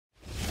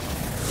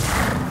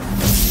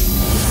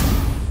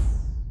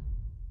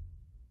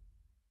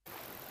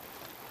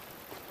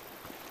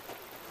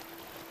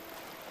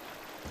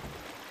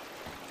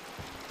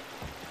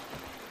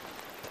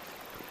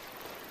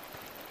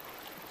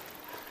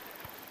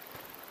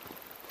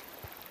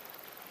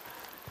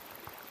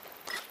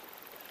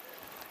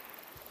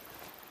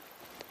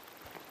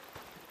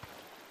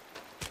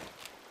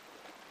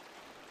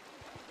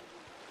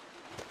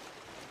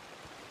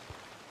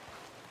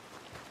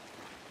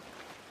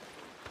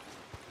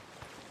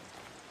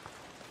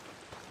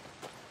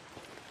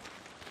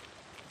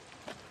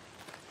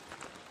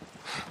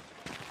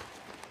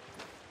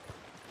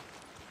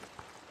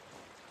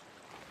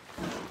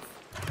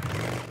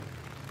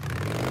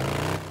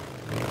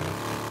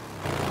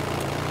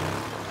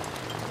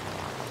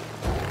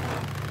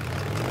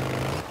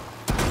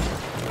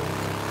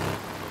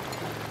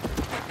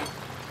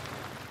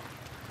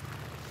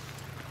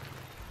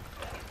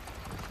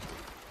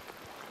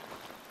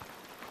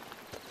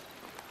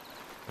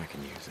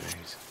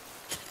days.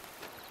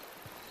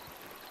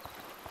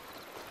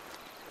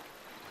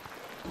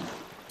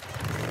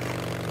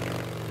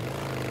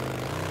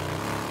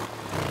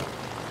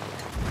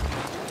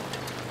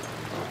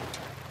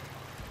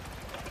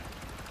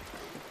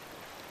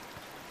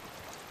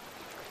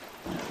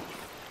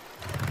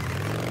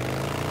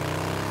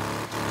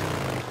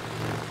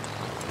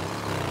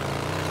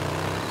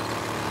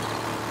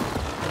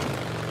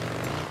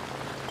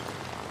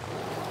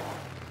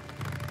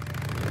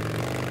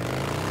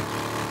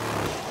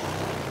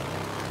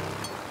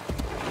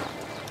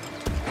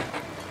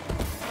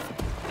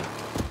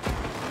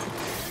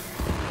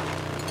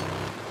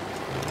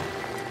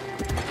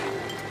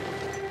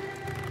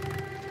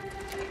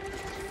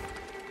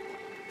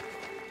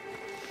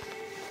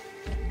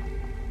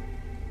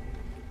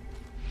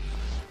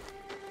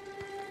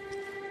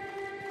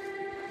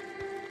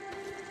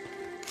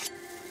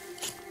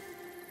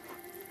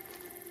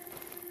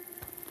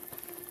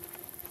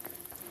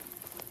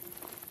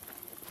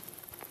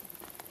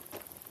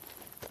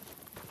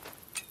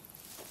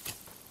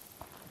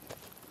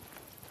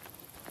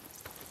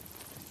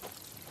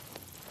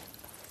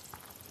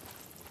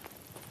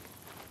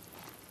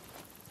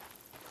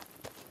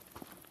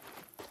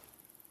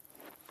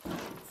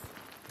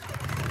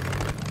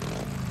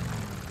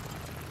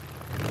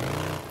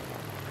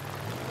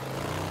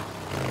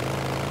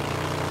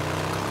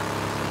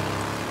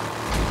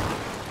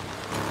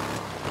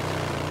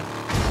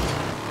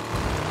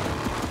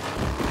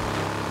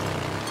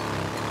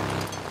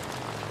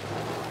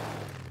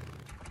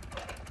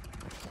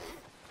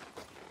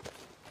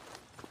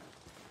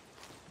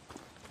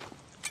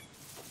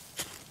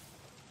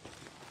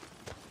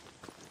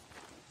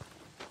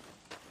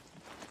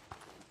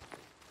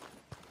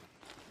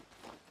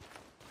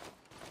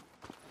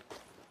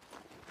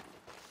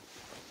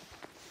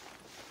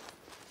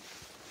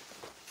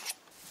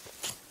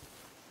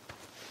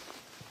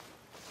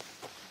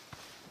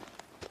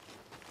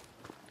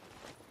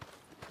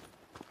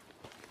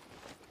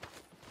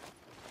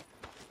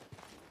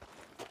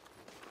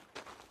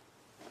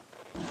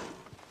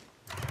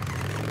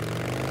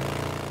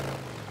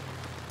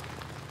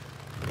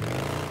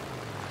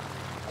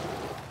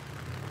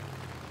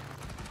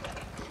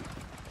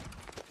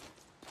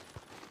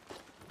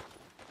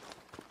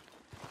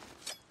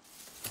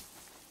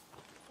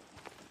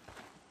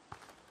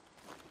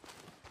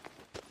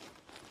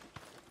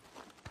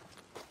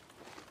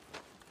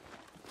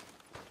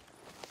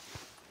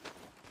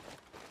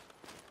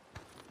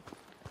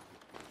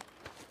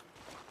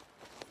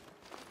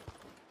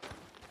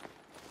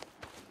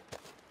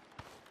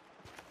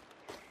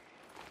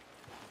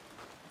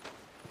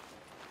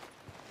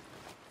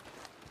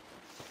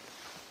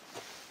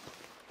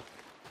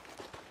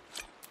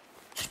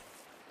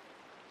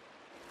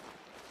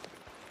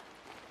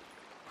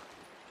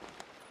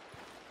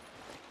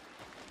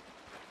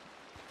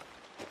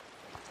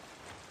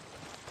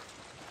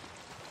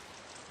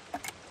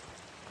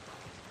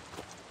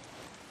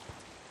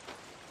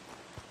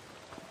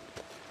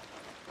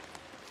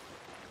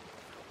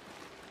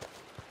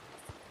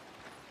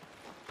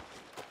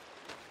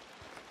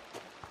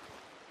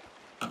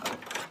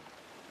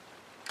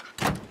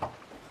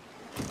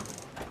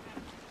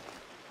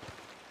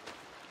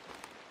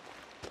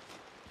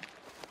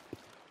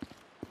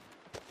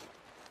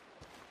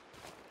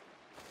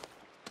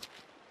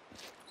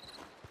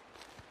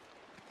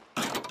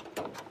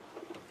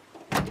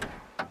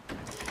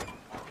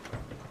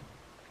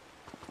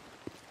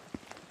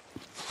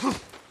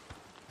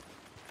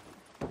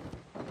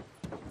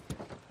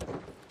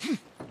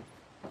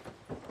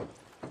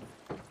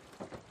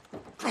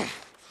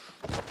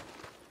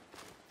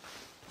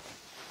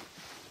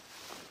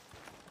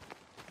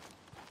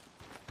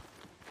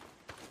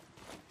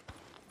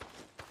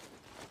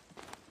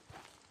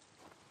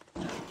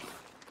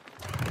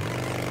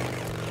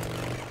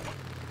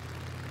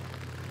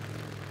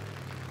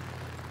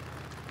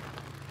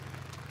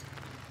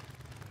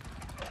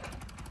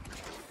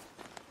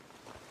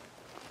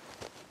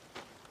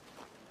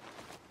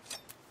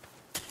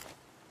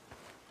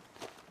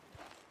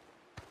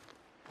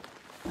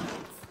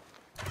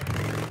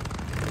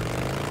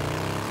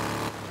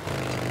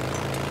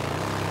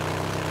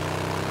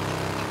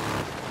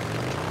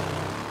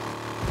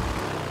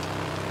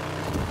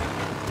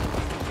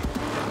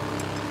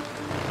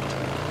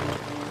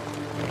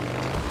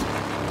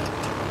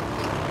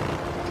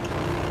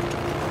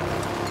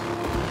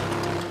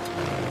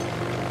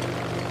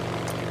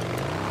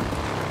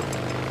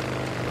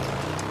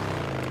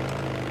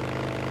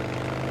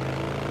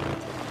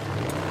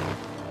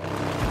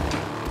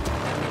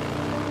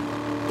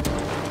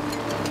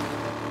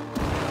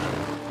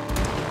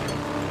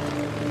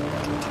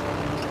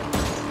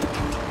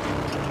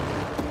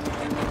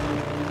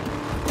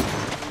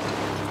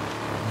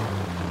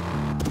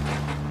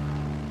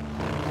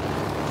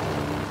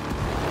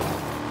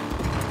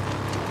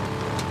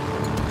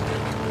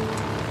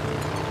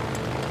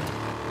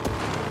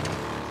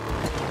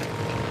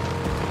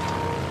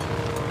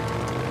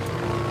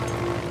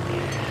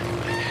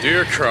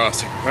 Deer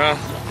crossing. Well,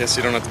 guess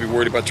you don't have to be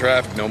worried about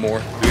traffic no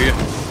more, do you?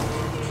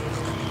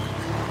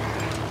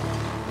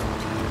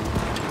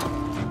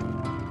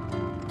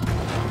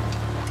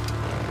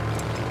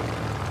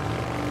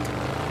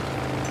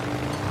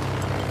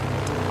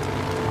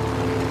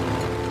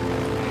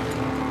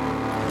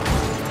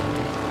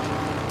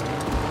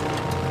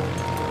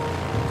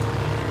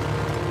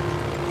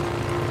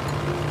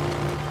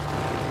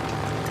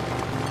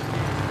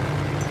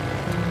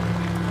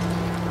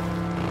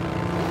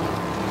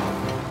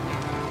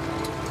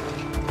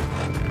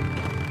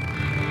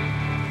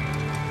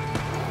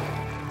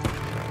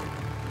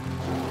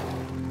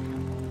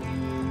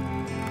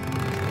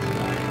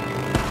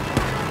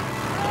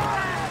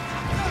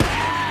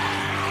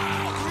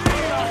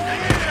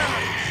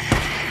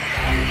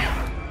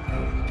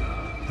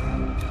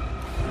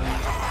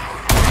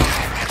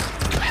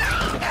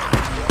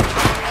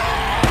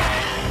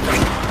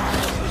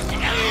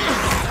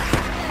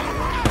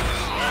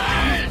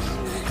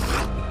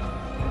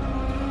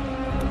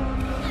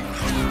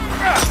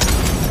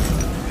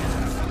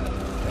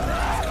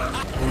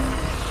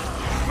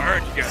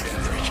 hard you got it.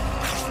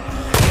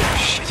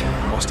 Shit,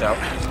 almost out.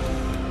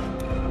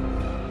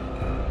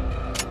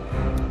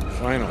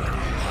 Finally.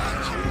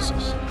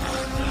 Jesus.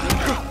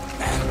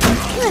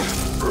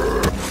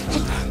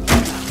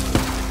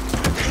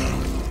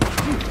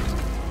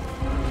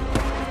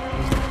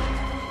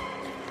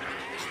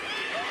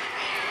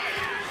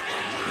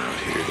 Out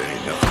here, there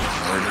ain't nothing but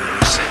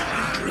murderers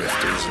and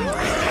drifters and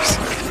raiders.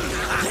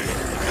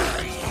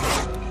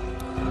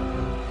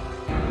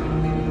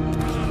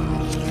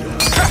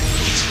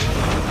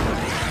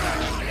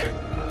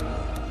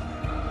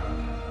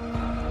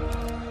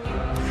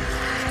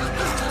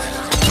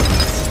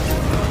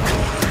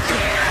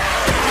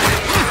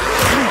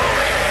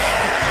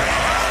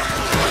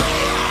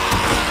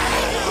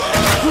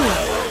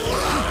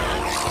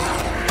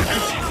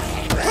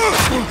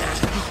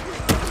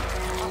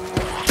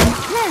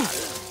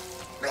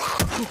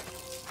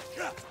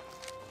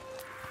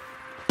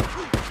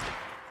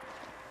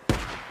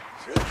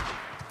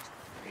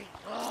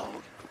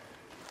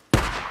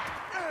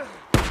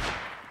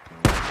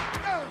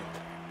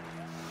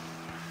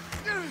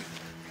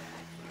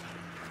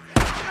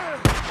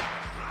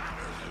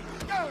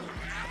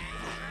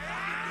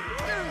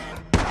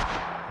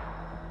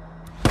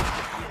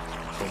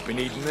 Don't be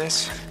needing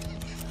this.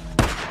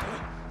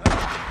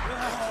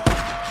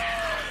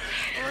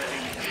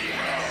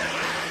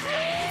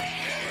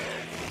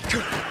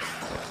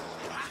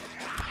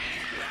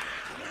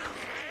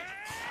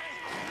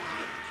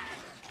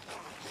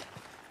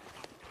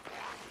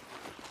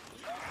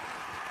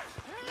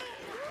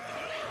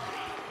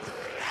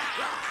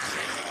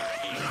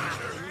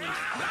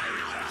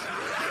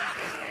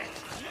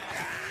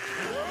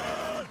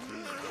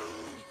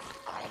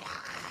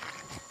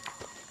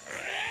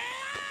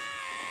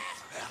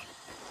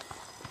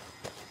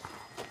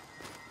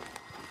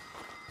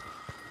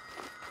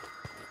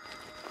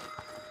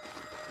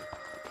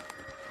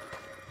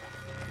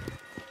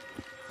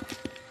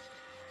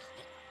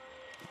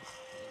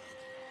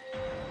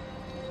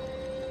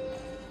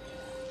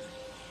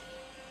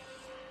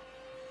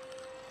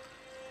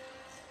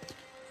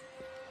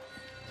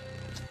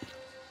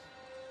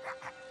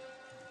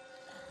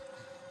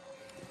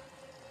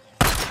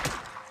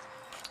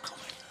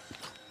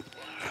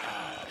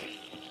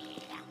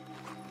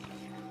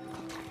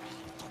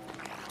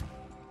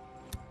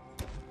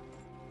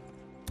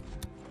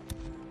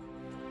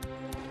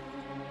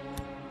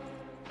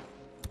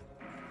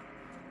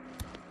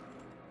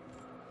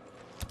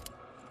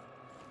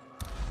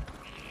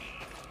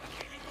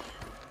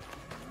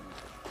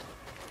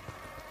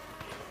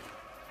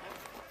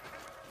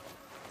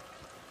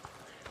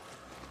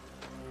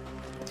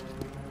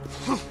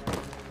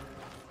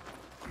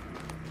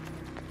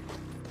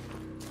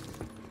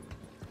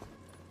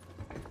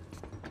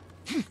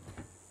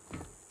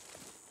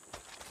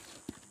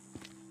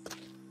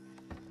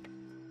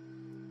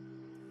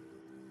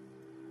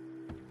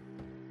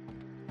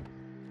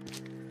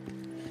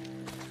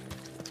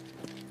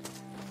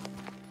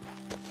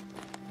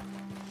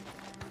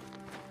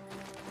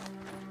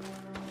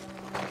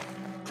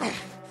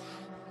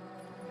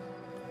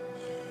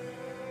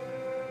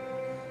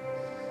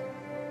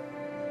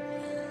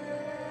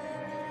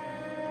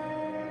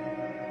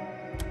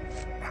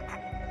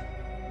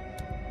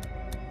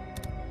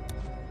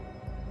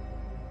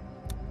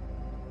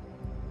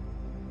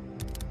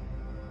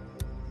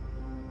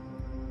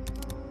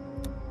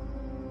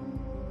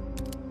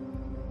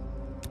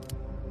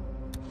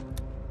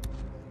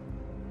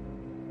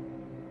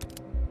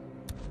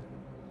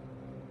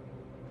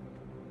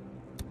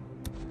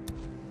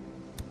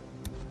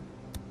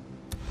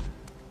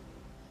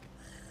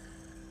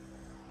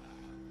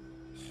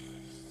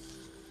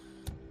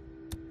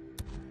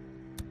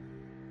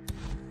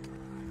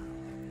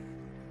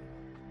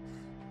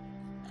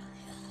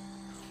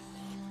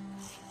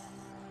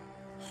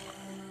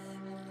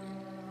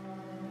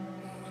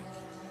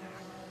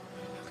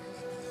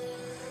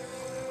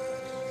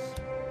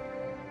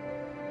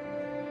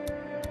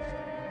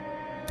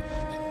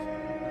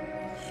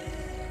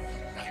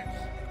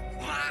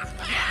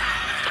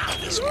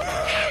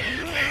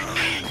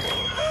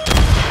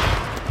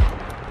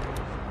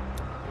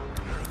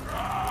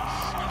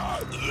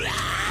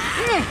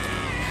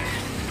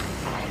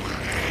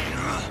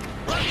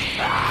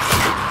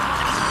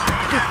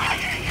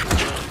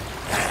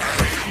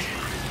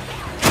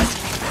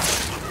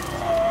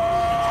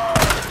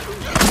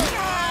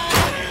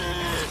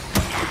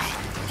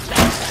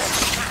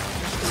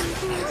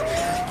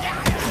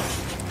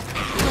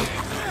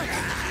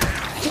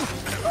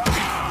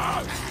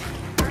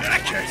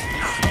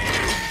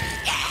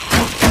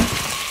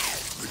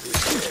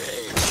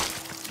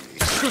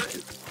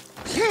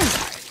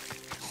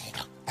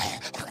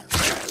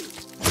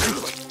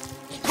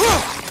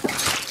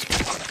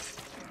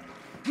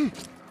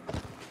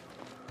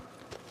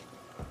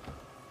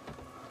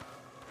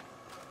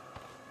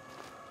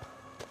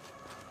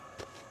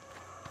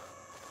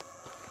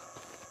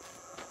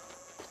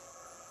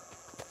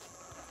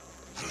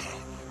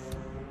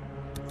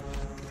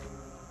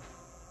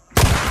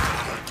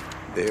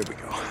 There we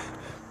go.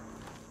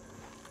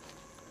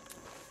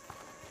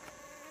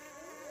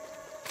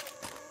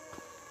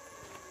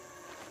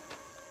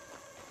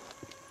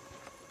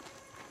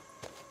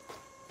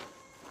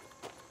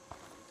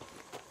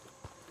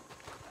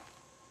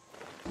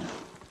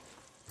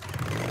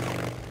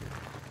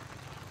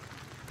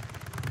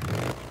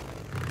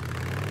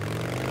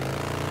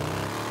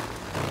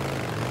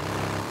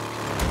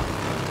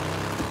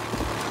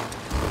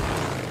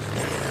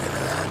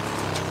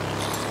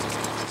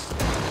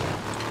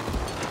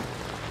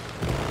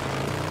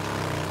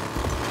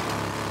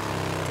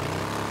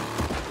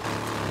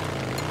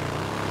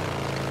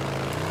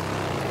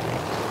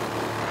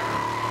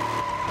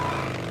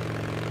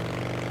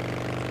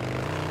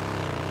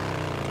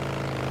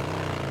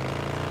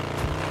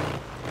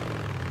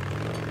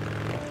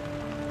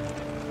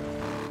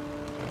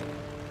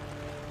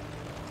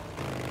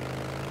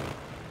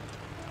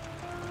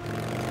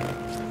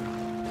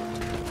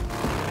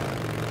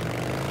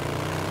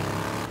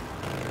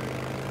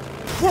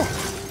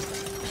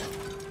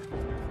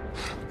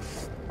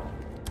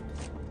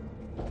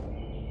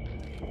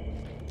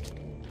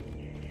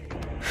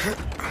 I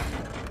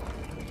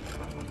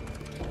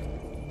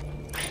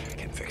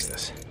can fix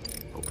this.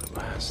 Hope it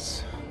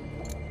lasts.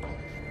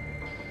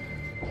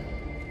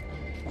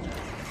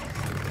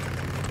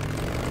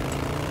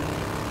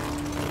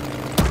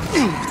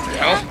 What the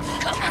hell?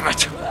 Damn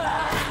it!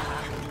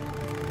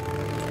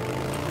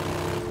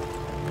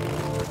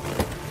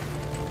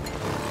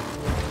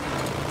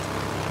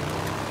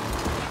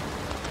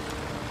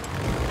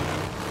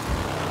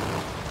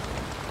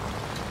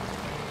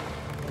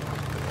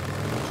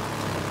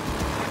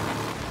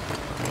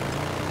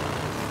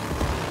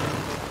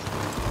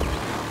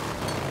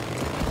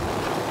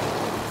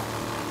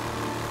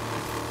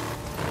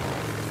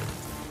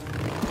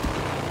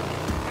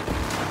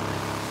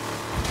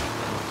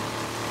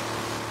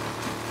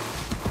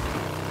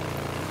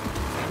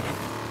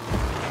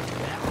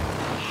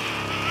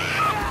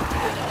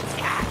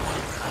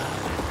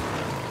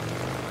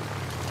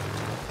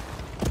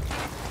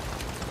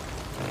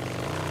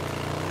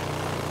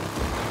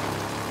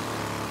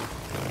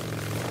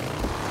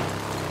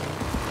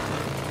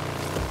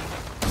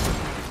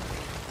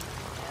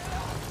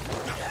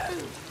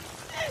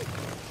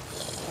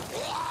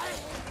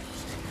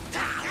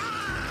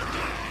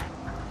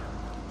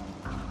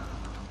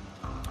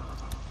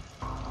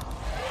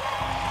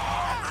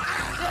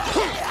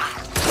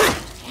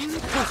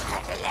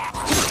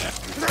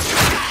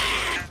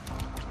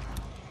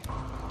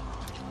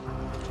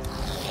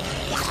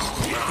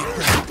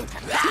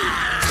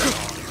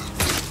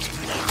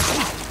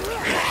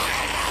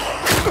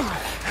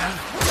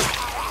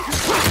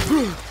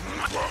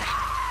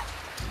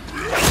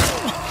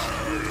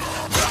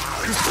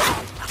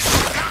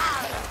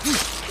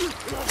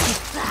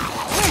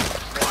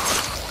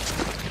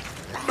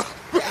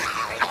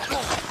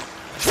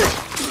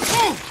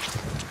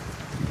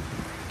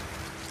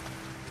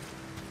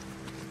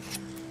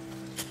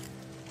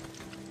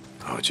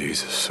 Oh,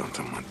 Jesus,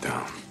 something went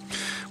down.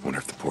 Wonder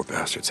if the poor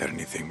bastards had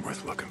anything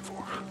worth looking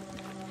for.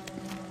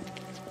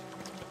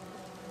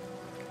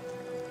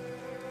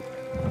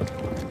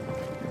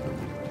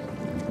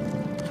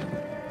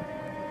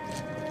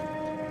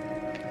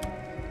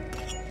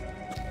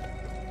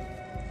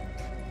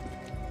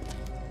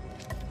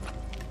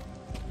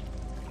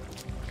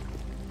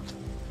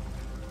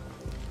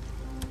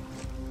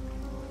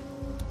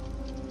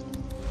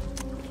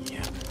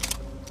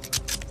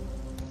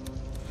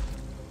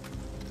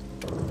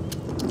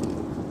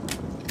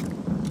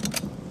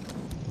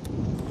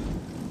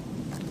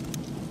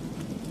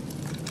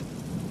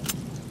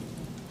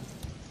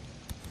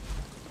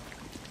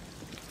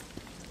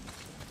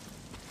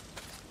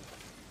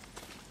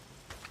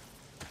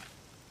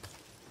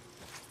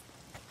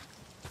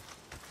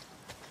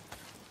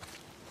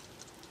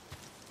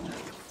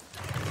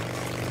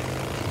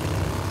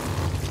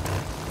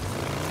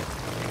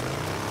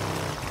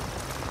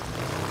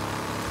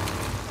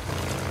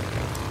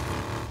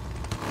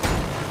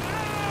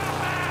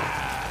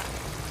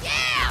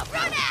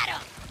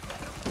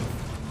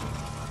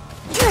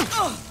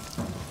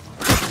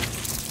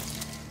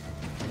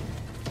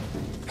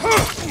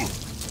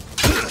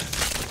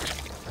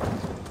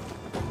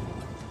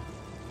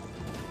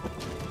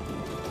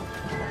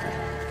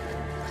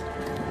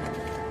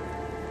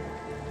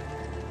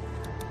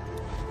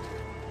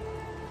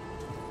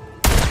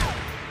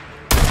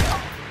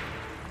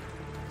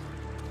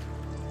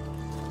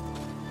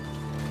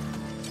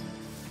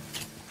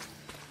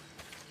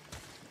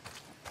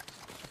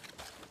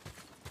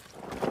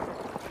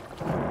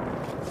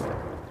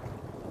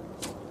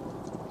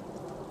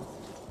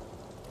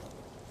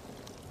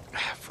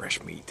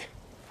 Fresh meat.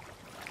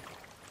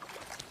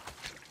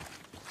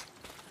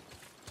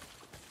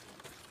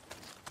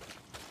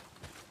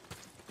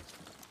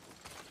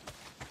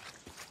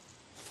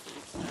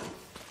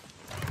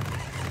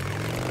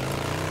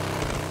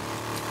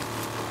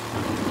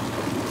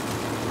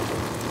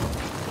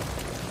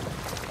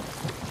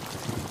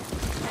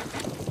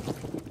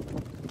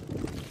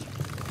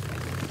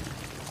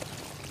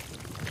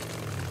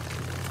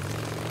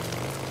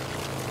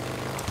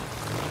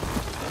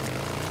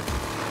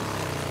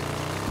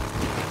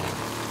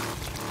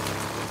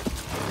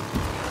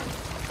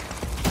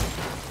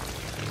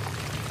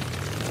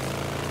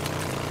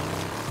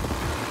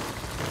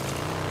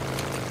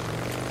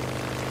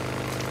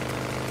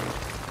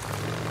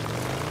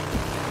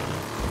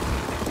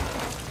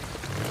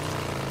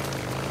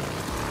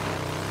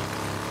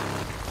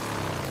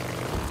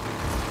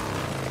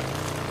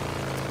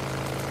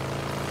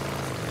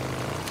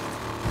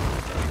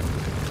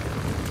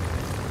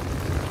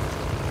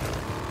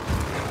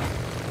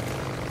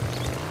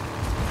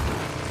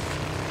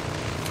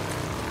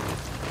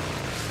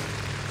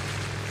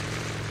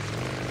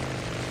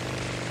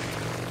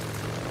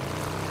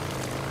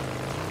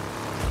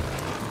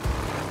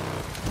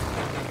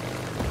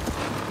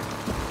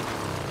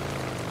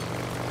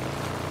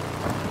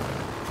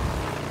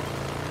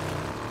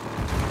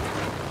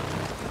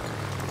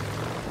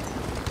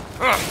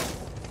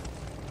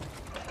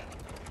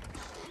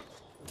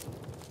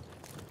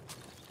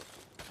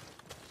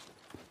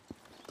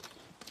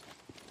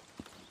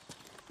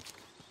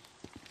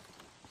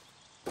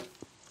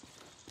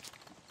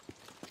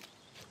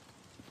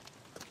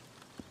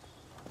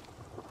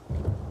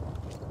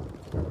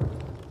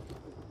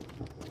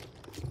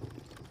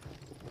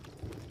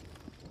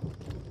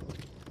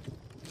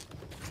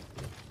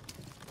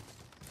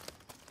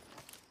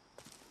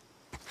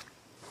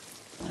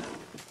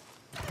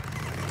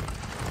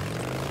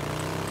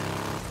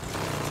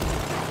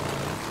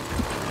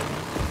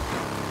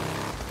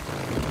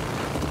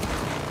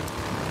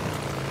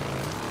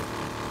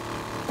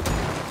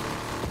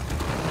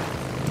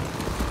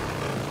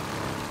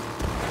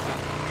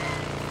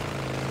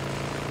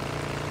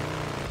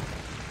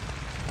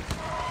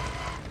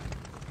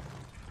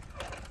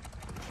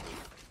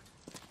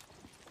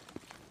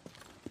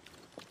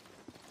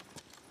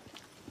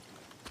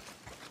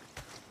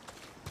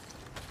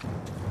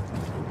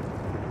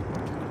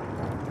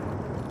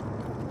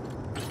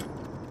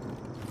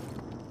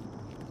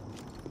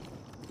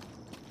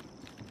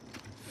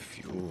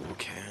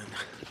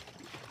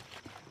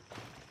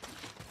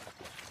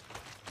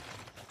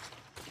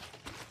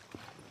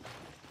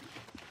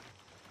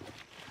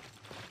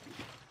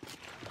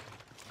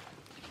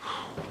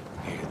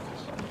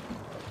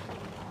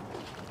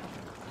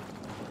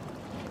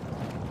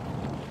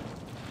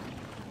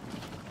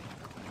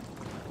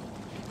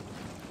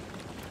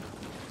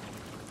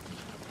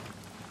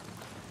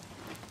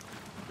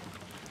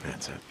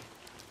 That's it.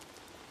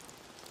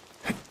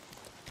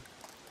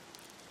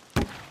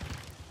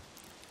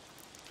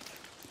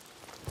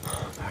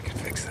 I can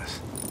fix this.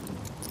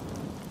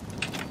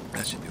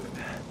 That should do it.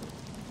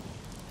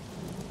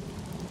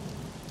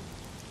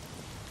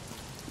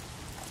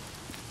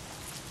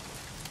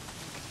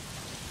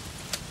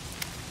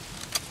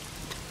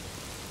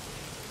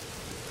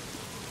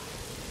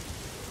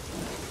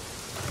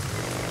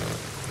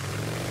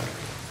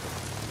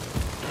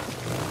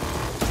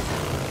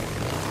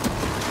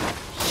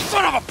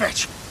 Son of a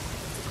bitch!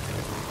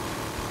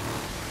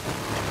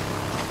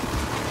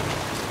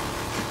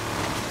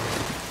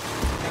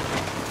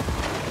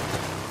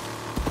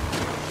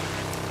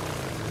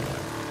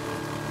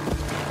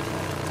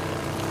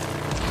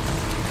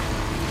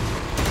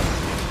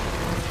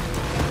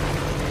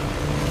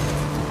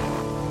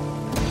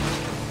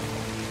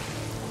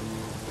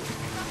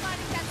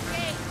 Somebody at the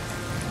gate.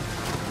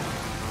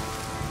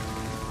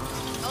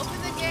 Open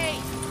the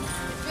gate.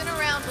 It's been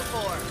around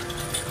before.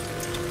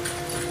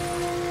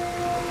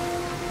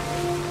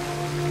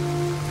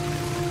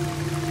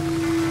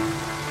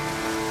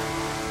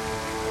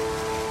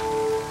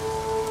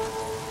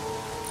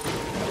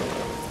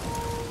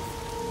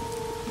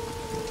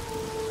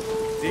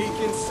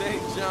 Deacon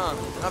St. John,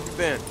 how have you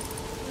been?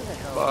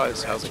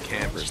 Buzz, how's a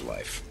camper's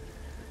life?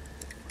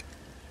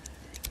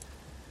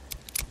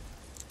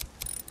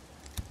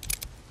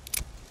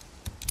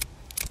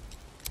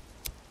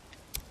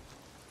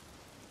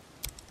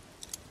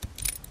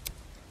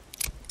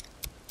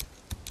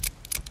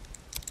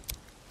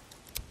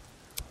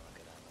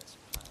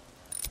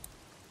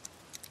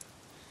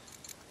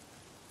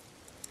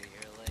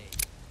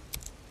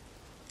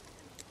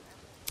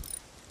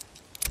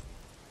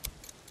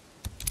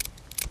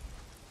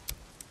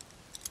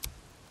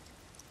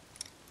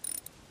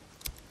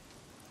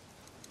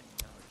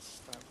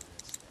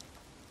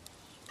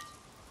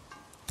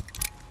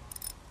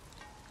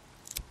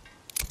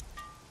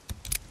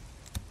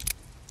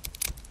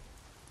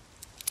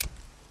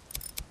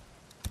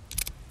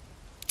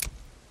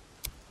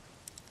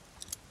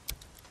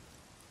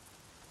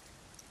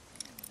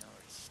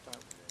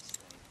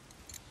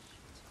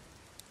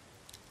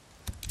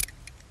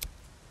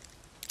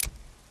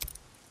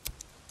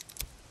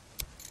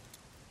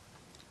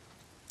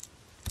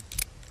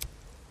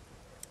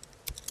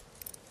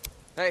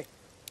 Hey,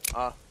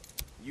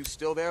 you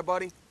still there,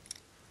 buddy?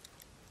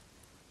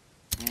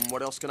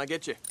 What else can I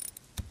get you?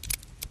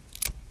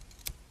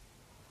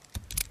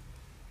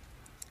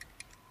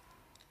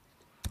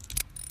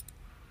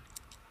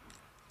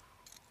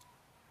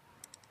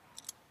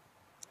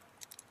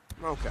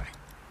 Okay.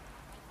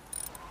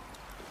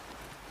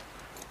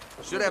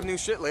 Should have new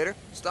shit later.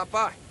 Stop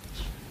by.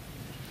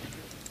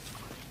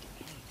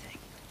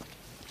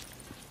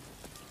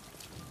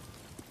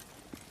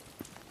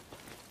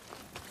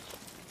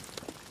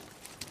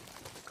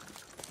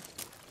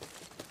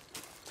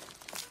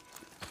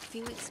 A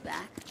few weeks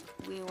back,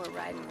 we were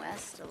riding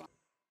west along.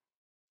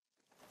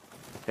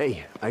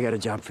 Hey, I got a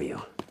job for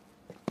you.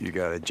 You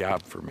got a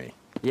job for me.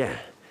 Yeah,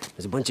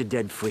 there's a bunch of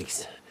dead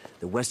freaks.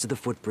 They're west of the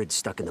footbridge,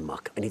 stuck in the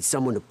muck. I need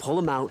someone to pull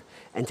them out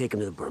and take them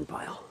to the burn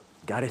pile.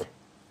 Got it?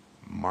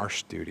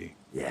 Marsh duty.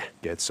 Yeah.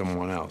 Get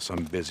someone else.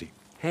 I'm busy.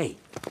 Hey,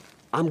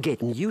 I'm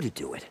getting you to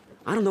do it.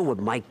 I don't know what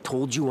Mike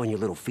told you on your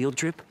little field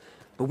trip,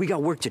 but we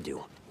got work to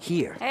do.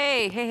 Here.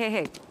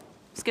 Hey.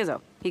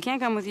 Skizzo, he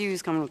can't come with you,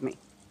 he's coming with me.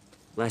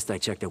 Last I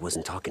checked, I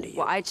wasn't talking to you.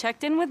 Well, I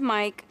checked in with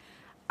Mike.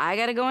 I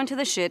gotta go into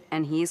the shit,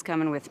 and he's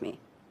coming with me.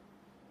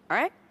 All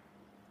right?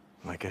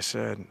 Like I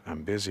said,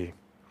 I'm busy.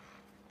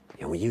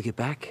 And when you get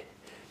back,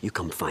 you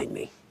come find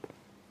me.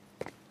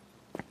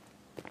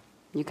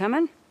 You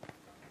coming?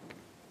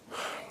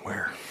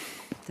 Where?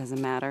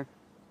 Doesn't matter.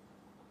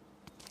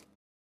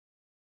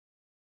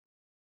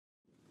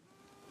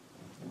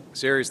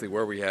 Seriously,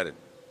 where are we headed?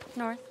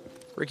 North.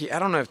 Ricky, I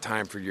don't have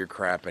time for your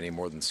crap any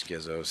more than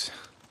Skizzo's.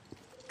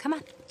 Come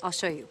on, I'll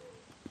show you.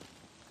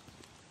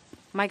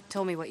 Mike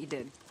told me what you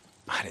did.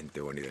 I didn't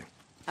do anything.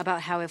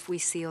 About how if we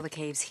seal the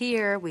caves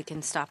here, we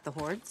can stop the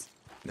hordes.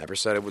 Never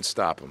said it would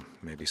stop him.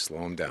 Maybe slow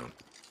him down.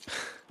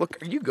 Look,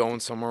 are you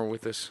going somewhere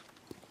with this?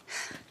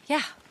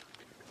 Yeah.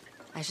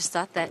 I just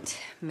thought that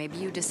maybe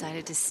you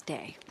decided to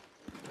stay.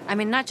 I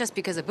mean, not just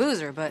because of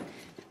Boozer, but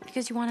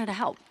because you wanted to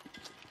help.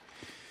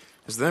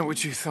 Is that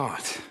what you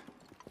thought?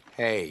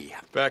 Hey,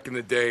 back in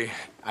the day,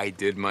 I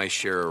did my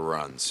share of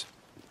runs.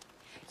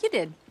 You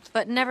did,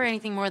 but never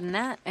anything more than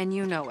that, and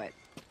you know it.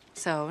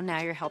 So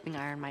now you're helping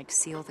Iron Mike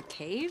seal the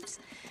caves?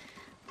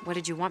 What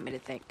did you want me to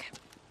think?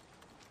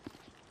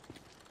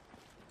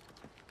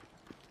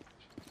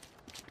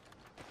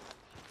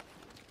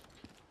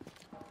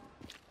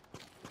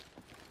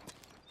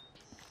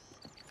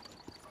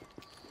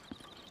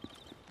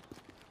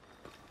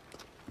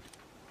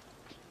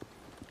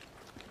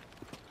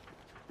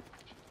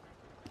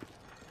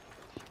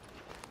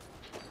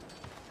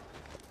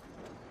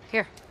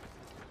 Here.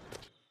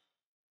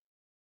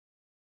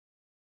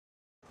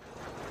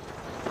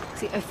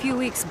 See, a few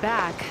weeks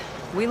back,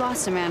 we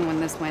lost a man when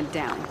this went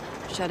down,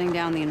 shutting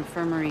down the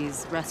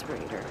infirmary's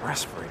respirator.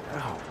 Respirator?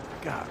 Oh,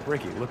 God,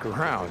 Ricky, look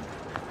around.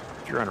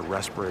 If you're on a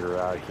respirator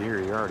out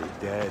here, you're already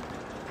dead.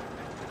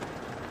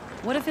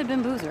 What if it'd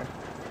been Boozer?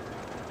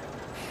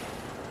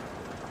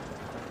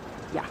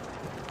 Yeah,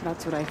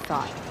 that's what I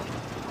thought.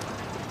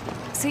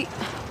 See,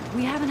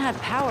 we haven't had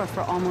power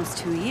for almost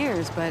 2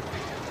 years, but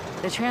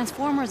the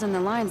transformers and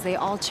the lines, they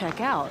all check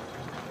out.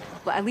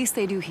 Well, at least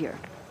they do here.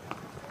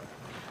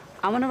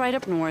 I want to ride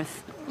up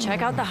north,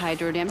 check out the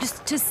hydro dam,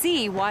 just to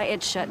see why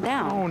it's shut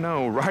down. Oh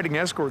no, riding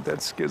escort,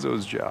 that's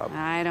Skizzo's job.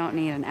 I don't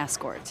need an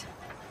escort.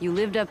 You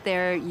lived up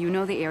there, you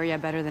know the area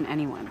better than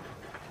anyone.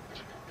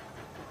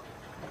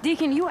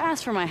 Deacon, you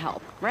asked for my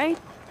help, right?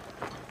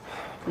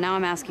 Now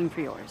I'm asking for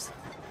yours.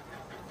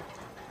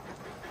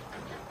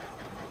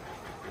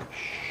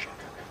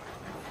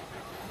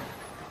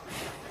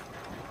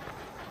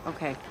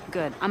 Okay,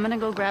 good. I'm gonna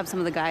go grab some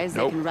of the guys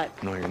that can run.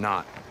 No, you're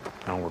not.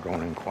 No, we're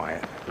going in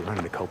quiet. We're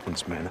running to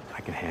Copeland's men. I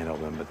can handle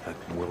them, but that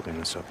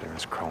wilderness up there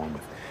is crawling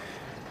with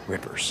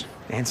rippers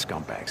and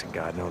scumbags and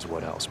God knows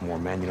what else. More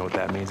men, you know what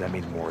that means? That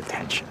means more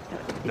attention.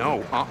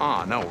 No,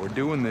 no, we're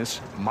doing this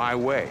my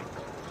way.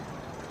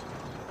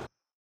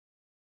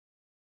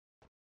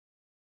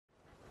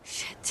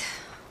 Shit.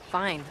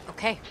 Fine.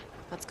 Okay.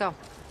 Let's go.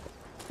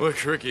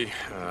 Look, Ricky,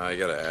 I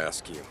gotta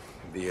ask you.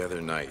 The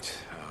other night,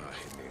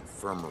 in the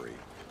infirmary.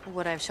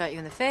 Would I have shot you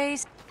in the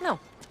face? No.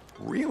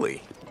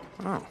 Really?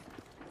 Oh.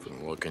 From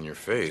the look in your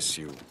face,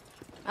 you...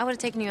 I would have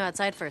taken you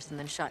outside first and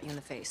then shot you in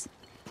the face.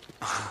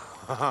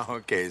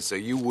 Okay, so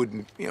you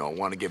wouldn't,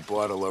 want to get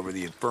blood all over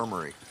the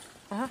infirmary.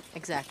 Uh-huh,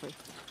 exactly.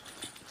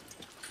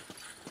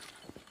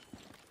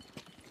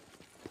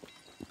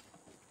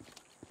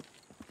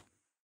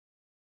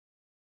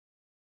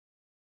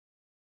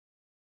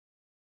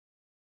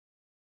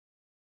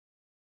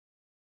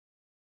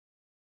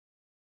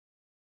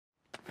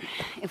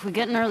 If we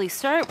get an early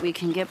start, we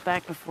can get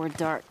back before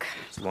dark.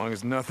 As long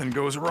as nothing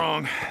goes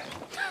wrong.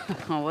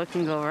 Oh, what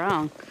can go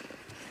wrong?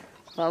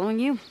 Following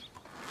you?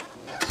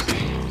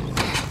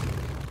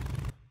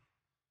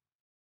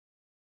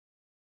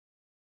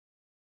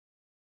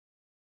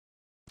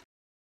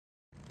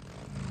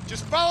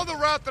 Just follow the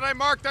route that I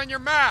marked on your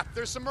map.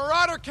 There's some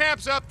marauder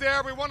camps up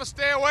there we want to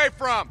stay away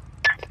from.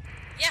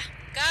 Yeah,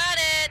 got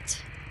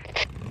it.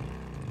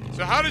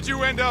 So how did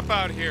you end up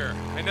out here?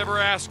 I never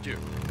asked you.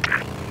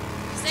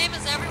 Same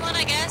as everyone,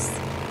 I guess.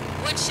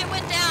 When shit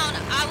went down,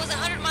 I was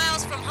 100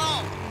 miles from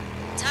home.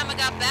 The time I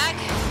got back,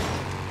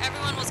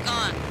 everyone was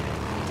gone.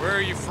 Where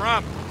are you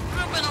from? Grew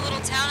up in a little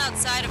town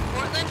outside of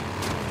Portland.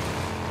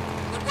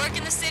 Would work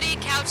in the city,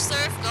 couch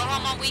surf, go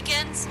home on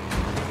weekends.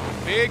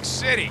 Big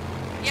city.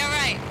 Yeah,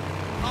 right.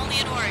 Only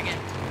in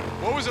Oregon.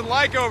 What was it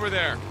like over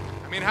there?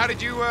 I mean, how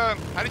did you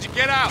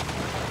get out?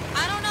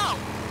 I don't know.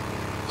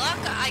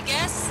 Luck, I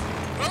guess.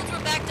 Roads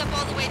were backed up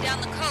all the way down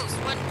the coast.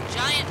 One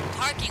giant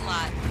parking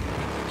lot.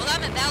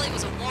 Willamette Valley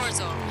was a war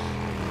zone.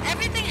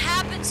 Everything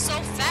happened so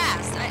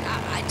fast.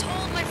 I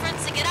told my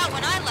friends to get out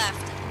when I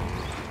left.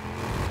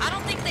 I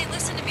don't think they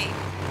listened to me.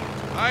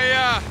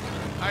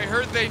 I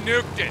heard they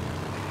nuked it.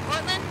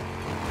 Portland?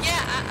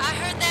 Yeah, I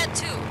heard that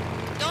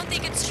too. Don't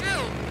think it's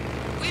true.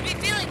 We'd be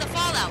feeling the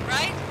fallout,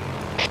 right?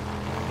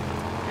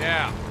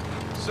 Yeah.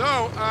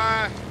 So,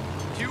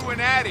 you and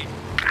Addie.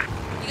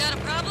 You got a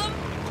problem?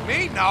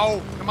 Me?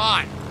 No. Come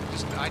on.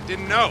 I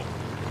didn't know.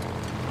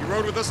 You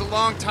rode with us a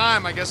long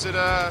time. I guess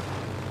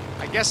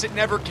it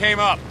never came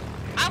up.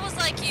 I was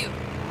like you.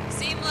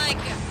 Seemed like,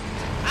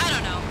 I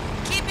don't know,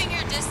 keeping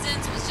your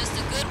distance was just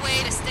a good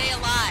way to stay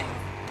alive.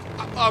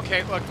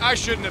 Okay, look, I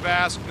shouldn't have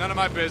asked. None of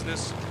my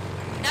business.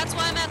 That's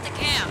why I'm at the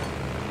camp.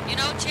 You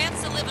know,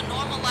 chance to live a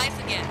normal life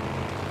again.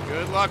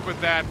 Good luck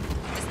with that.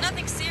 It's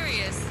nothing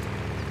serious.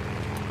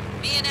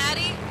 Me and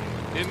Addie?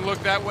 Didn't look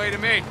that way to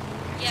me.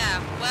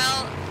 Yeah,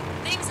 well,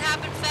 things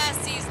happen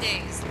fast these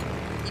days.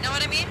 You know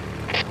what I mean?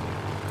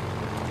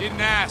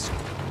 Didn't ask.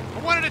 I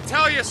wanted to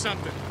tell you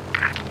something.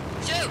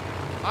 Shoot.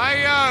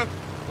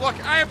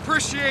 Look, I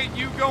appreciate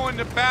you going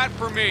to bat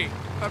for me.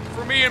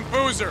 For me and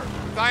Boozer.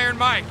 With Iron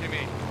Mike, I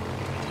mean.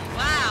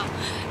 Wow,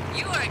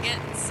 you are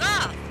getting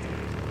soft.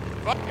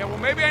 Yeah, well,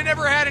 maybe I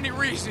never had any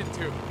reason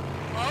to.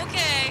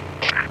 Okay.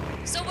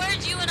 So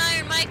where'd you and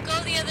Iron Mike go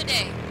the other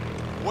day?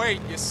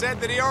 Wait, you said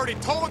that he already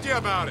told you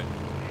about it.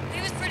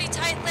 He was pretty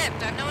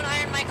tight-lipped. I've known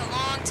Iron Mike a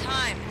long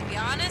time. To be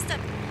honest,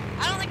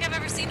 I don't think I've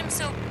ever seen him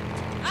so,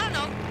 I don't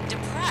know,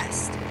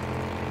 depressed.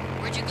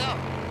 Where'd you go?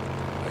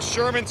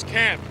 Sherman's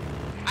camp.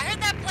 I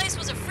heard that place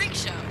was a freak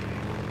show.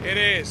 It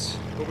is,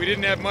 but we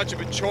didn't have much of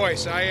a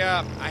choice. I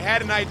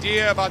had an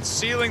idea about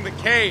sealing the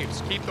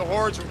caves, keep the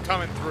hordes from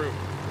coming through.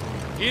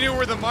 He knew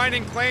where the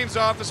mining claims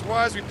office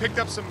was. We picked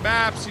up some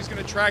maps. He's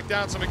gonna track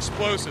down some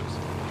explosives.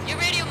 Your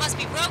radio must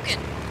be broken.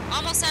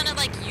 Almost sounded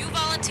like you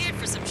volunteered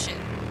for some shit.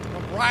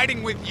 I'm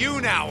riding with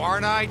you now,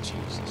 aren't I?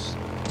 Jesus.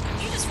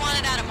 You just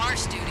wanted out of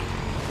marsh duty.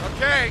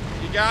 Okay,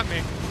 you got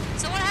me.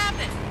 So what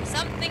happened?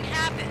 Something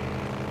happened.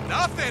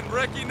 Nothing,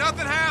 Ricky.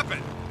 Nothing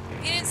happened.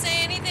 He didn't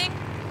say anything?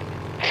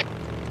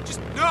 Just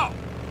no,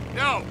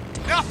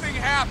 nothing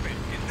happened.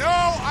 And no,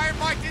 Iron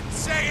Mike didn't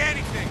say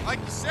anything. Like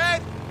you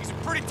said, he's a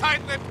pretty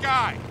tight-lipped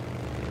guy.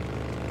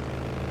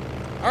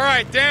 All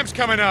right, dam's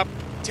coming up.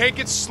 Take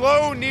it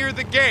slow near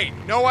the gate.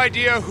 No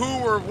idea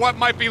who or what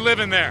might be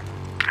living there.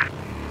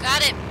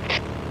 Got it.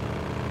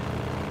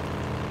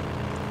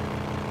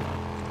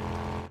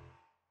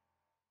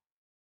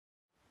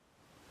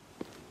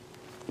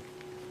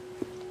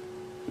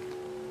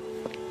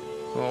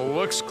 Well,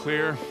 looks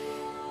clear.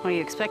 Are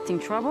you expecting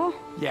trouble?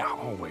 Yeah,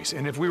 always.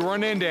 And if we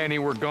run into any,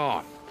 we're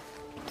gone.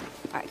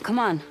 All right, come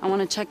on. I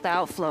want to check the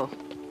outflow.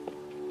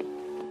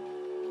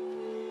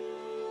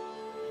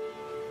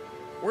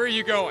 Where are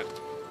you going?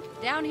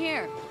 Down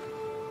here.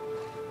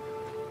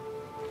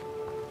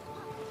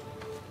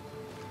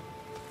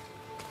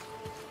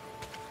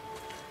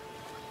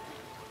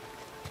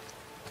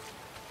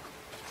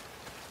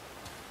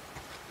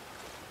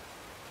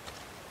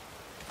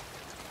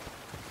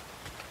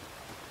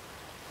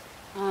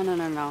 Oh,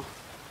 no.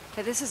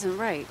 Hey, this isn't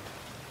right.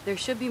 There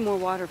should be more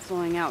water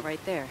flowing out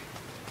right there.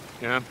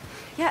 Yeah?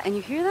 Yeah, and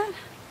you hear that?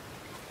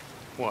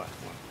 What?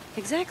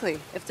 Exactly.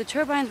 If the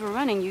turbines were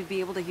running, you'd be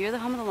able to hear the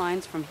hum of the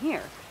lines from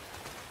here.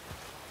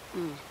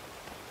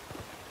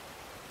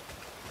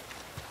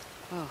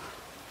 Oh.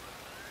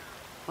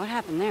 What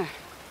happened there?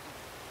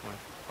 What?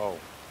 Oh.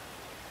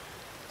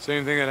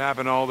 Same thing that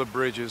happened to all the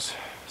bridges.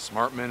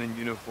 Smart men in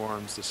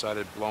uniforms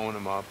decided blowing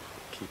them up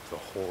would keep the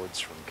hordes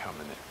from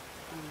coming in.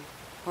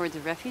 Hordes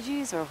of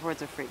refugees or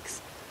hordes of freaks?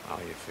 Oh,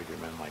 you figure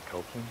men like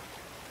Copeland?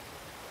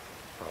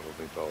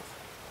 Probably both.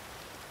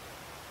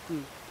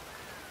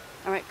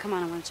 All right, come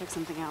on. I want to check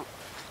something out.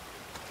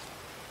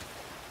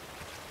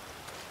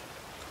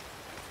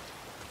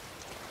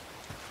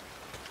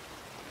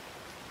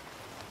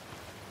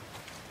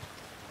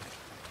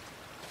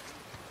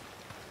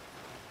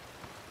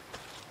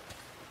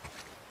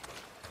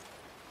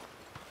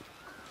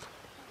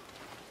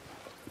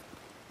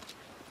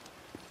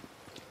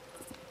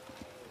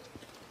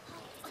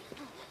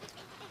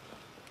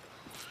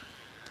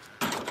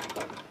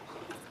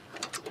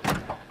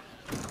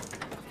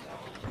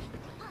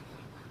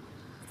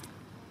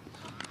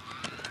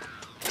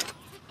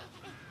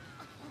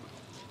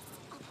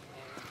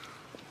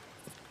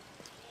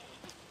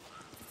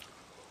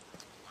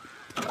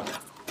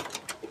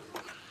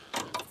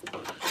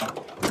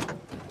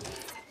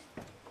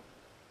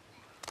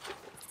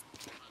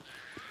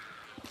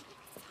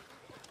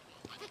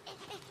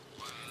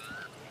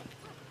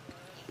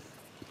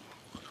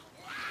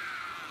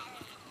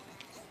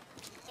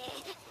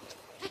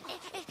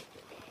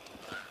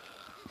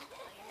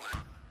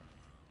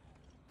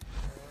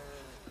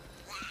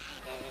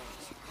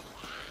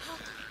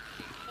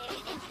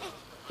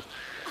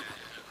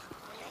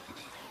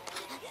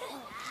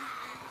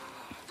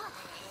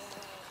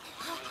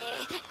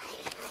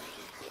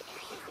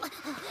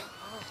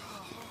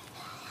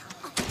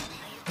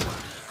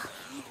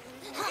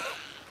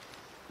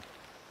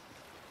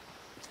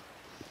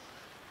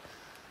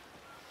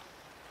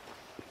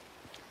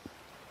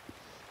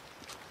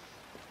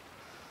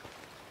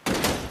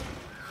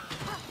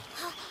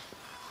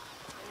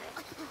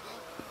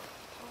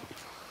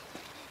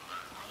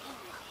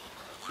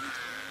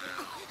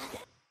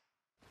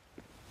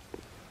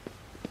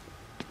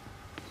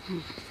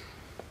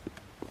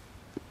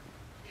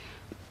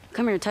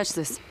 Come here, touch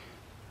this.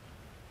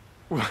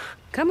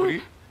 Come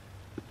on.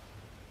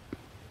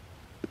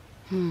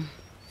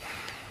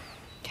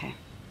 Okay.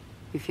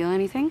 You feel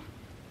anything?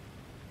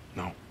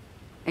 No.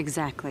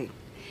 Exactly.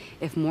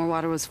 If more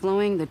water was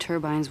flowing, the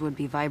turbines would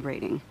be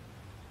vibrating.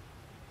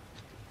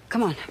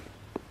 Come on.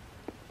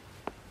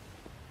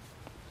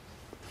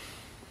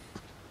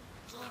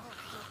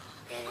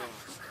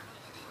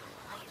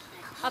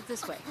 Up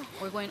this way.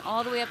 We're going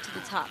all the way up to the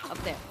top, up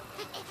there.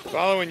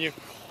 Following you.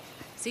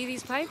 See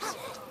these pipes?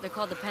 They're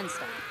called the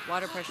penstock.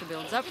 Water pressure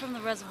builds up from the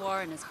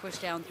reservoir and is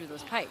pushed down through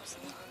those pipes,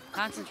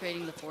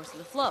 concentrating the force of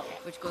the flow,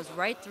 which goes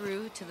right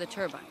through to the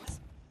turbines.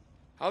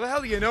 How the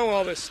hell do you know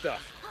all this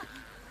stuff?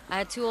 I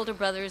had two older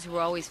brothers who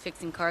were always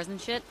fixing cars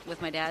and shit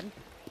with my dad.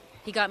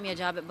 He got me a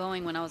job at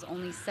Boeing when I was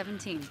only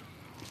 17.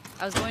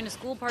 I was going to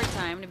school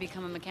part-time to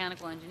become a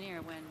mechanical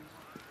engineer when...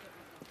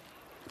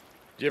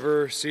 Did you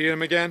ever see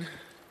him again?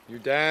 Your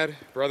dad,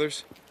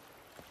 brothers?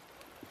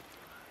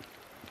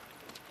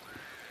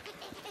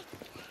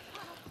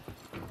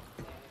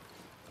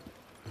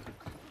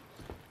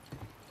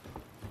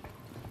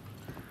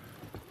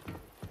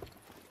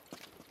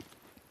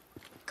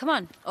 Come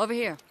on, over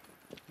here.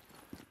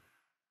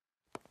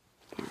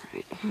 All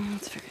right,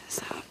 let's figure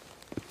this out.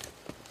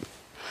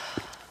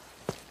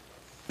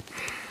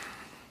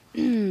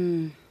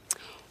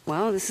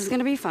 Well, this is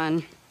gonna be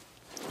fun.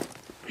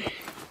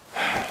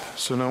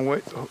 So now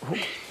wait.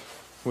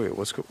 Wait,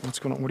 what's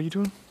going on? What are you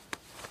doing?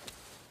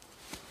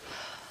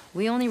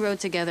 We only rode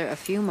together a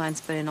few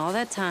months, but in all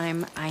that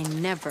time, I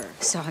never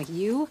saw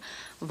you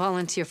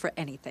volunteer for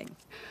anything.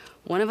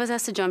 One of us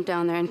has to jump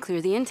down there and clear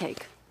the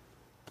intake.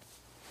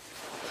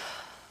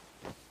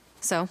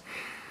 So,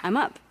 I'm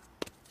up.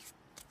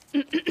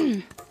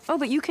 Oh,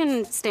 but you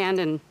can stand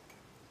and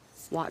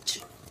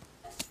watch.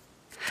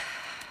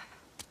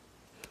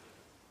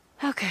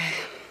 Okay.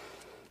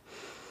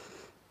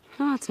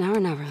 Oh, it's now or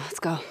never. Let's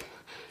go.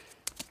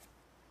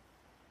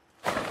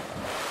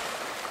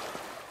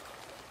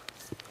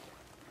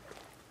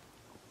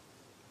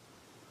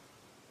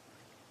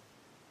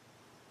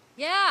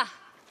 Yeah,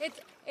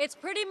 it's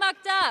pretty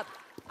mucked up.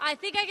 I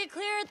think I can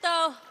clear it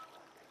though.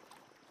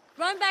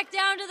 Run back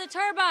down to the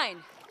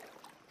turbine.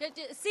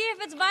 See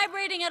if it's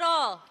vibrating at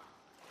all.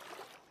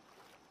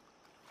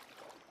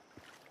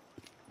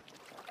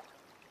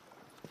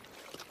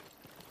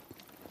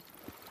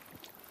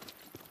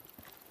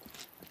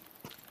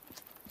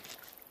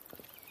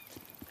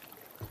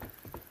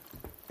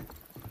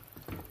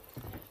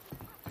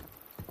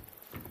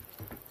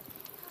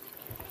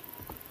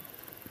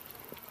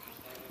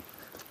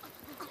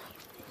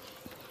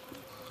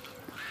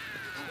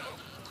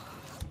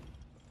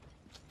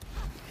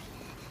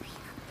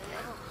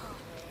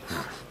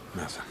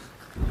 Nothing.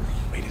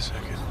 Wait a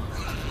second.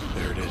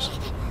 There it is.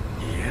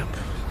 Yep,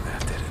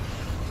 that did it.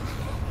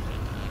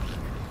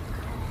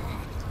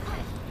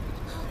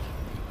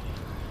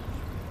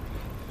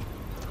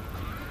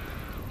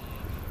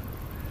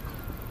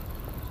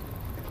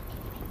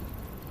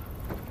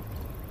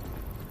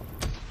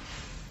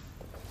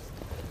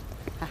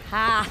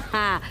 Ha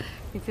ha!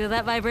 You feel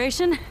that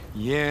vibration?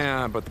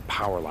 Yeah, but the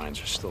power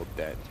lines are still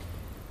dead.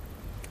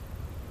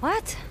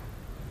 What?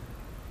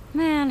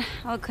 Man,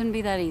 oh, it couldn't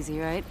be that easy,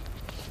 right?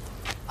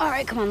 All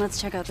right, come on,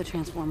 let's check out the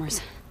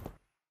transformers.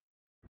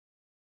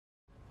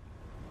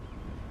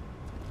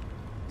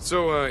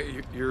 So,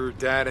 your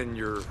dad and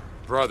your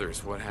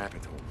brothers, what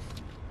happened to them?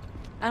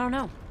 I don't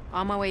know.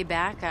 On my way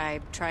back,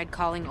 I tried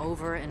calling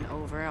over and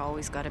over. I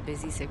always got a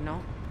busy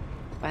signal.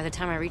 By the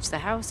time I reached the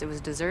house, it was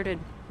deserted.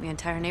 The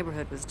entire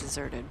neighborhood was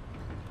deserted.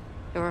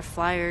 There were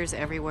flyers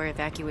everywhere,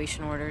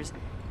 evacuation orders.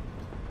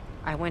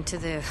 I went to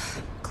the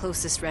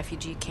closest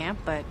refugee camp,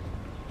 but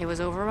it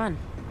was overrun.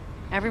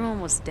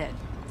 Everyone was dead.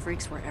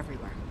 Freaks were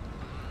everywhere.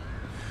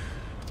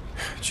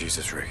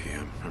 Jesus, Ricky,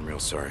 I'm real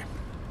sorry.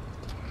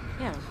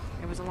 Yeah,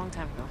 it was a long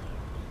time ago.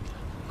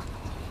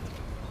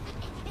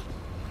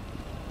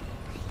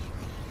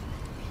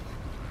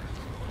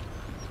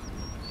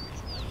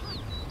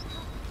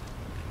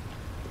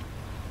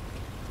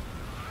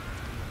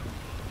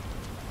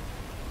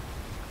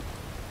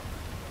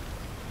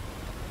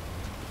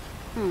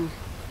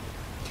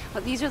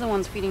 But these are the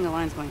ones feeding the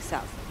lines going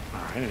south.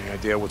 All right, any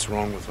idea what's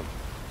wrong with them?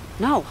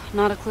 No,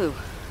 not a clue.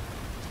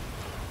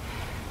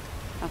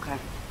 Okay.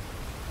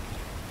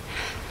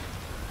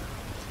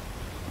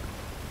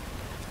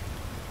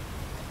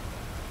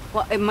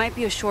 Well, it might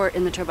be a short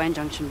in the turbine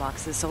junction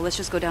boxes, so let's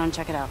just go down and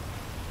check it out.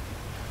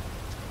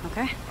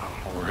 Okay?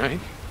 All right.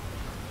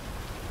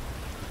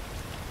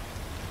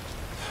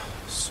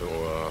 So,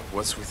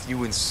 what's with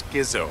you and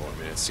Skizzo? I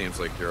mean, it seems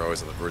like you're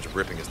always on the verge of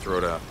ripping his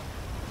throat out.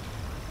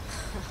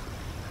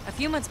 A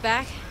few months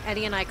back,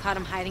 Eddie and I caught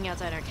him hiding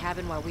outside our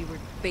cabin while we were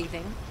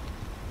bathing.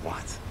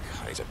 What?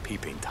 God, he's a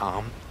peeping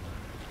Tom.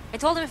 I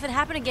told him if it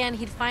happened again,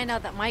 he'd find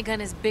out that my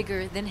gun is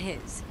bigger than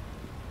his.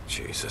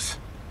 Jesus.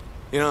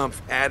 You know,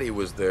 if Addie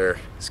was there,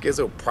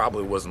 Skizzo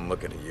probably wasn't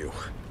looking at you.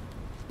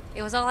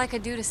 It was all I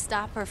could do to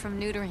stop her from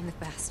neutering the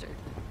bastard.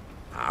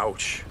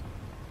 Ouch.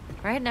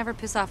 Right? Never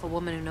piss off a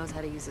woman who knows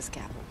how to use a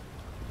scalpel.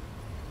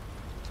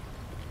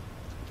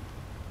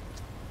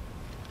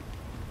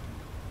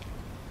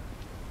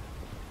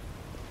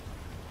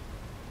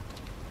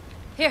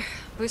 Here,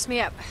 boost me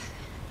up.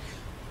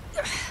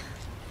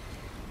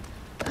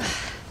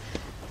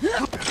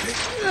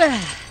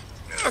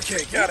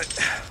 Okay, got it.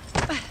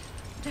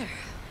 There.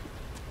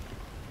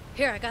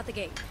 Here, I got the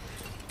gate.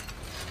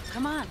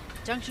 Come on,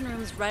 junction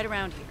room's right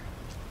around here.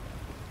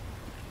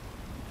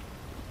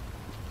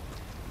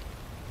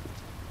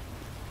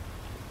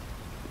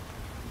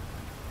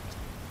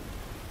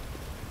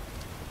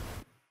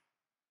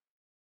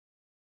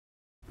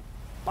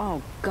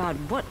 Oh God,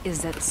 what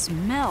is that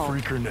smell?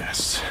 Freaker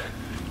nests.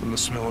 From the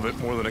smell of it,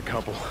 more than a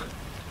couple.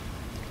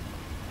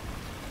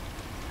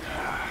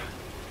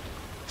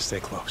 Stay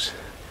close.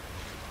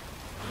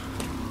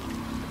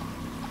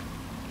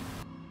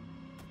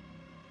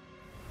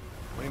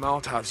 How many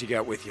Molotovs you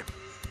got with you?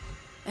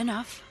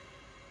 Enough.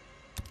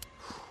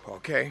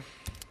 Okay.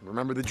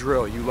 Remember the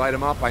drill. You light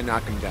them up, I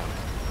knock them down.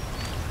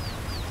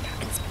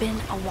 It's been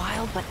a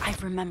while, but I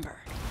remember.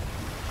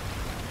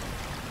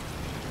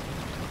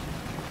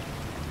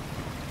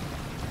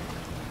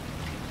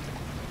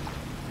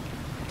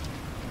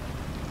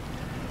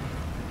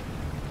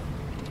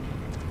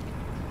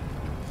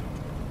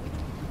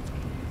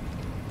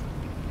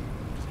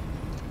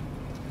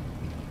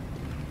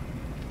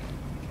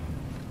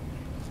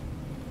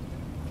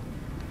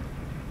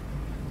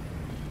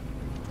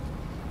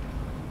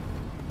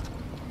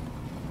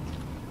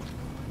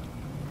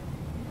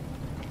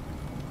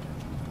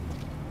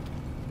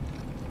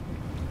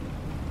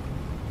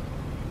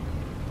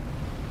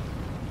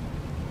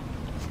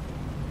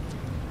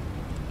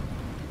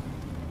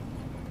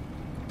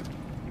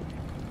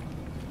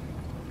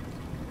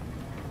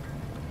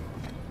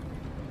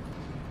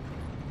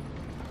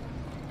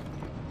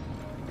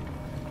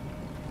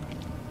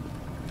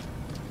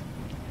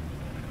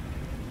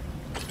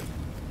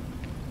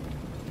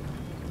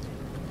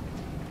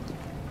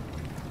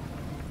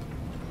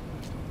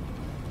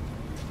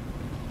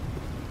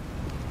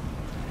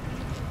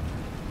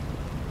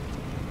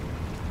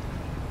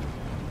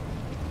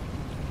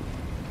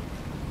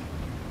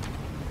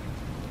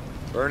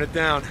 Burn it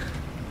down.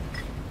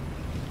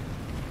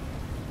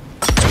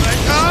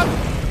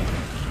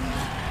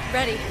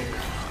 Ready.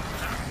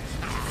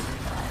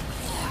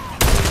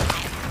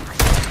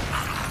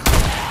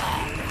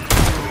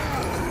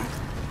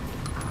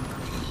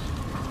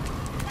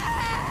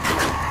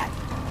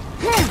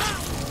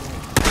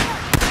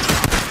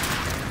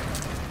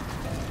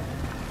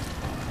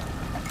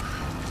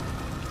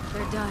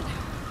 They're done.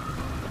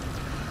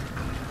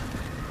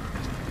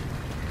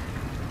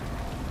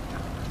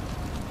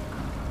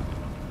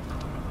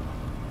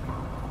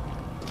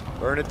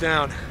 Burn it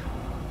down.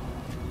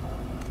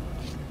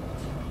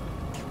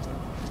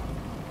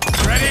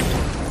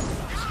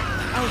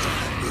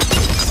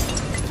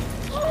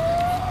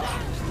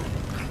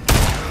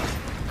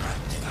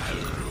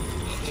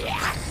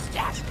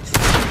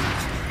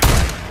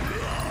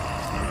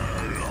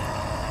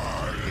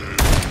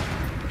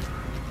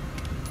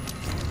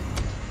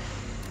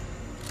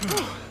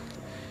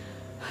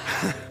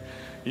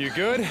 You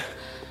good?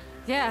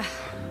 Yeah.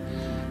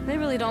 They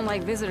really don't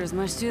like visitors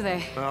much, do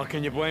they? Well,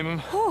 can you blame them?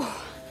 Whew.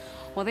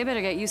 Well, they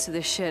better get used to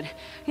this shit.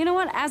 You know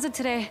what? As of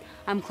today,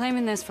 I'm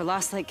claiming this for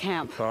Lost Lake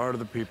Camp. Power to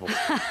the people.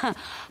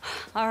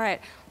 All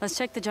right, let's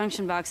check the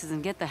junction boxes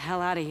and get the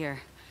hell out of here.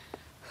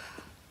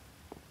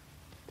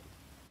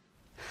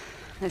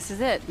 This is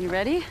it. You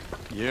ready?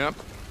 Yep.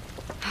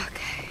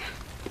 Okay.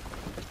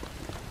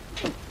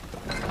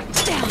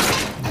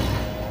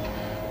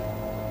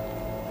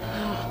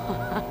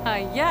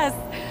 Yes!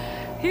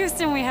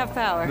 Houston, we have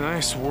power.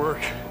 Nice work.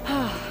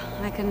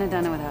 I couldn't have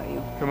done it without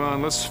you. Come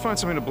on, let's find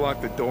something to block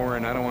the door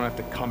in. I don't want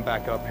to have to come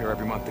back up here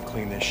every month to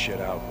clean this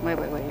shit out. Wait.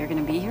 You're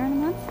gonna be here in a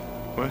month?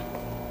 What?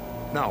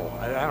 No,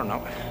 I don't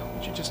know.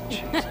 Would you just...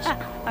 Jesus.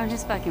 I'm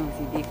just fucking with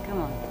you, Deke.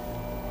 Come on.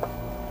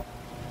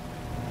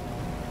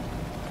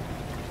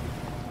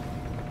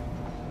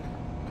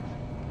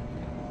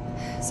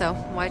 So,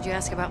 why'd you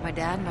ask about my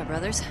dad and my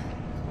brothers?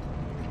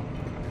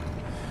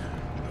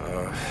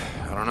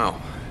 I don't know.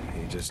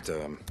 You just,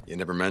 you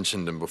never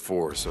mentioned him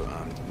before, so,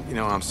 you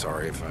know, I'm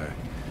sorry if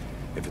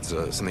it's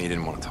something you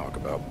didn't want to talk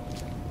about.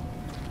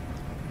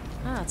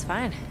 Oh, it's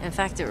fine. In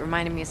fact, it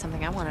reminded me of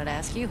something I wanted to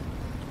ask you,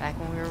 back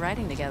when we were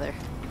riding together.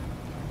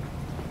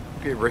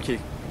 Okay, Ricky,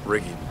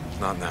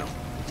 not now.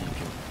 You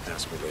can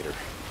ask me later.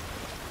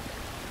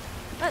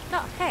 But, no,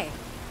 hey!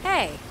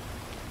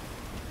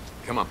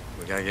 Come on,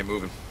 we gotta get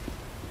moving.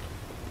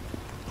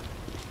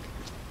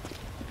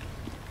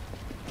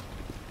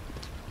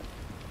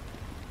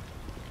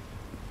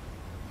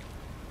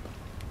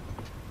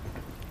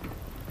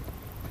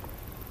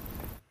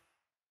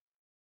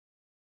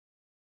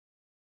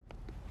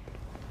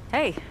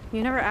 Hey,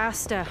 you never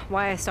asked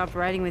why I stopped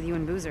riding with you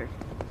and Boozer.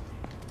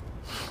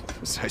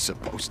 Was I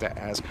supposed to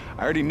ask?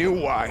 I already knew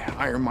why.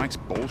 Iron Mike's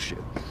bullshit.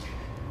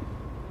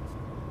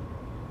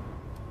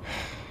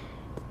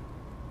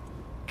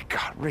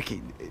 God,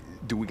 Ricky,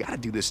 do we gotta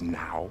do this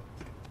now?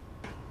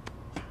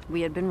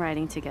 We had been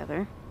riding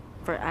together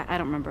for, I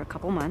don't remember, a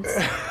couple months.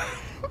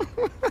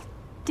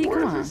 Deke,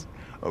 come on.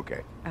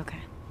 Okay. Okay.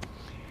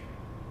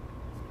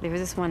 There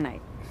was this one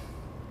night,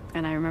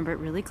 and I remember it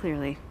really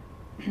clearly.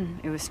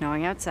 It was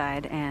snowing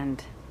outside,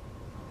 and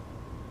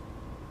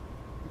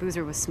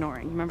Boozer was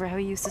snoring. You remember how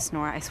he used to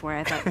snore? I swear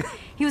I thought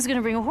he was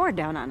gonna bring a horde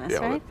down on us,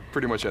 Yeah, well, right? that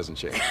pretty much hasn't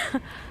changed.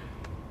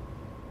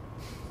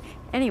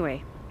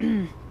 Anyway,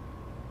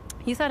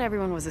 you thought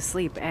everyone was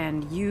asleep,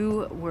 and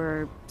you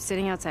were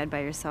sitting outside by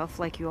yourself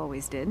like you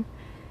always did,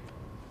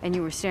 and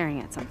you were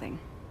staring at something.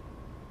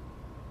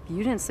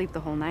 You didn't sleep the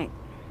whole night.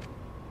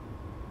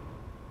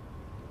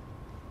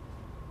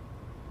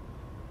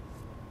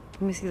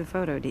 Let me see the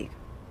photo, Deke.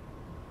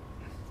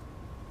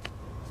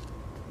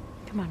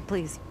 Come on,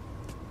 please.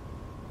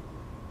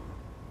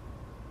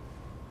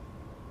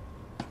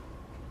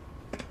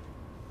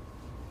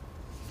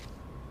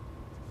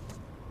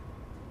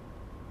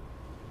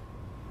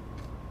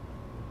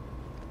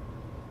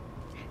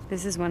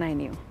 This is when I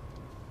knew.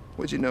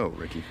 What'd you know,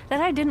 Ricky?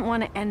 That I didn't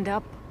want to end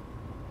up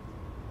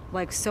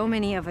like so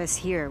many of us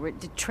here. We're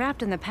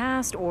trapped in the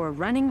past or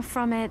running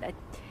from it.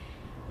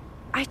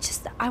 I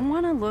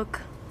want to look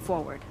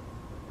forward.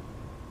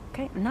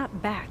 Okay?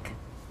 Not back.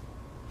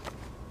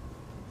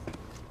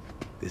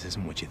 This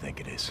isn't what you think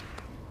it is,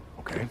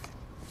 okay?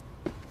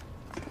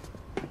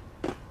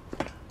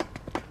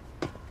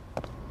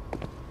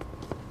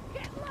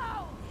 Get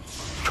low!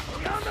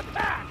 You're on the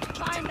back!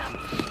 Find them!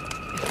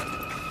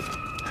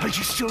 Are you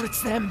sure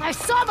it's them? I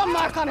saw the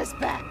mark on his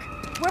back!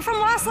 We're from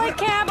Lost Lake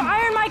Camp.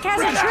 Iron Mike has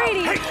a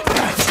treaty.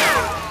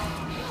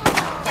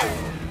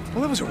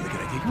 Well, that was a really good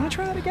idea. You want to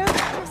try that again?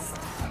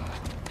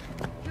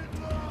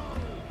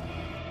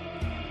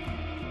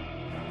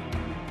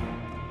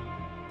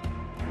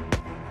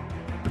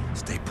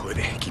 Stay put.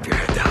 Keep your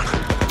head down.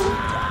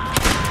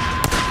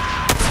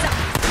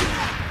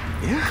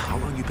 Yeah? How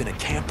long you been a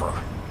camper?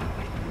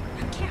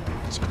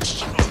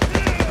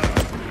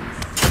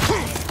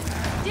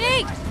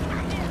 Deke!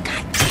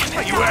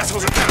 Hey, you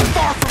assholes are kind of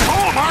far from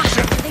home, aren't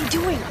you? What are they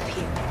doing up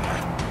here?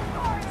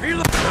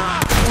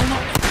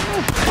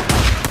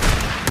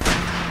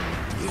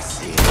 You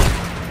see it?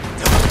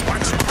 Don't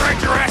want you break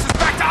your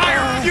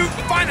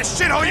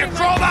shithole you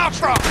crawled out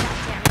from!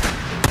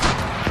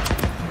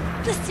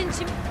 Listen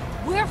to me.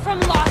 We're from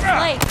Lost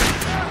Lake.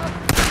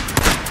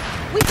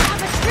 We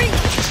have a street.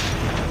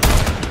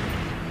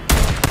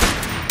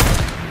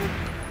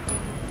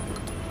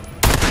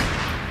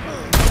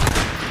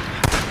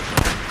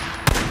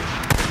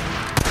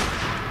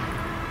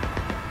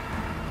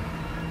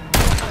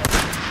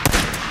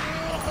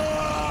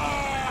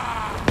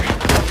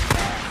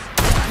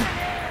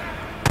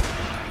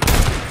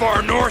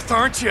 Far north,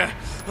 aren't you?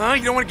 Huh?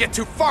 You don't want to get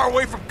too far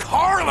away from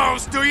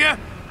Carlos, do you?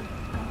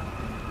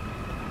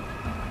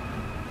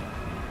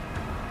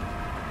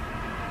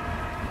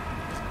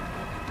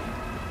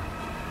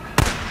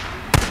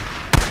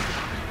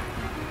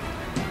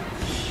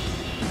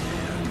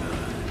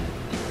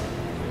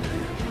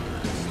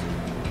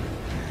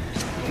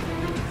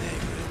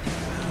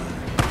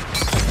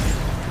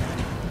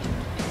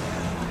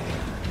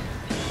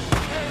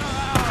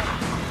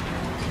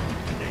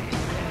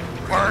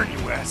 Burn,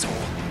 you asshole.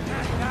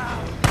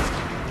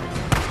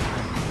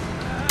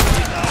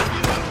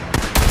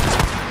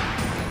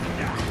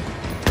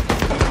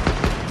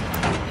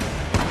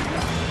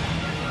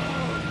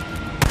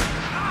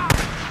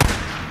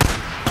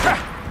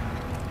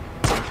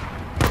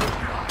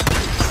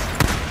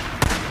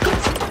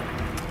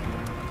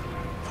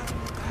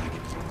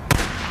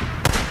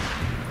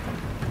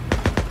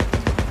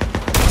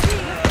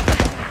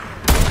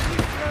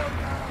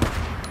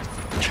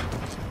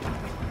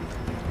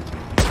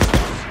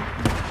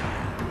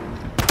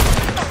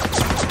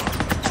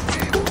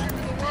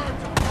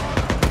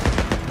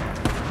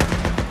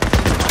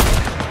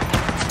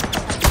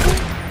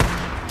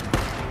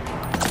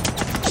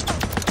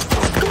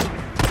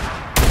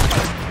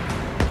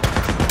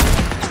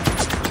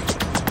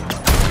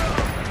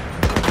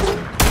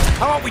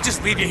 How about we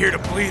just leave you here to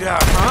bleed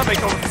out, huh?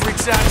 Make all the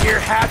freaks out here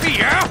happy,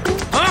 yeah?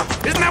 Huh?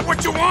 Isn't that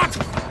what you want?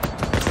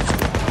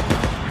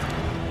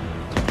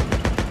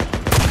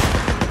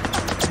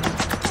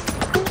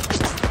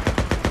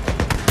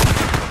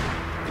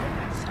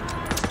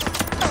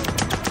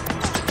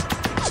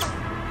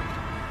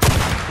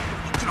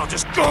 Then I'll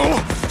just go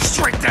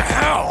straight to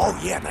hell. Oh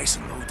yeah, nice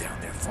and low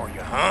down there for you,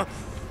 huh?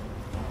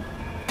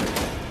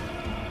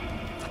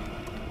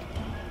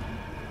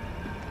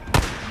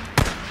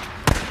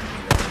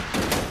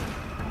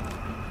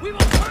 We will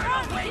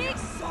burn away your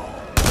soul.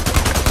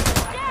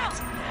 Down.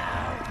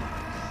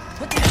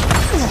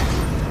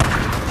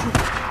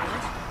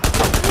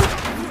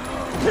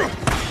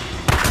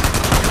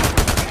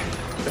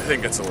 I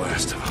think that's the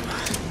last of them.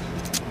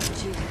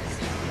 Jesus.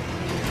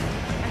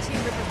 I've seen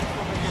rippers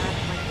before, but not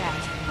like that.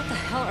 What the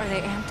hell are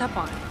they amped up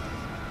on?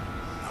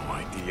 No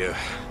idea.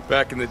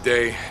 Back in the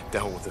day,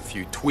 dealt with a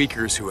few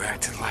tweakers who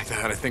acted like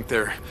that. I think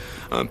they're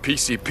on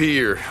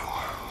PCP or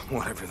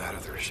whatever that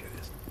other shit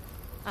is.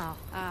 Oh,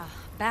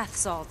 bath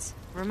salts.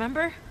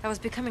 Remember? That was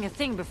becoming a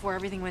thing before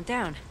everything went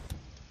down.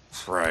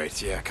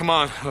 Right, yeah. Come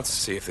on, let's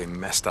see if they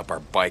messed up our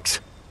bikes.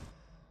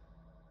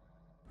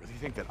 Really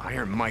think that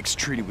Iron Mike's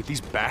treaty with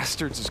these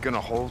bastards is gonna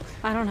hold?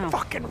 I don't know.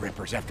 Fucking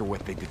rippers after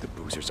what they did to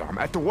Boozer's arm.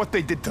 After what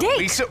they did to Dick!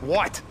 Lisa,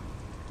 what?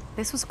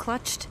 This was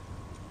clutched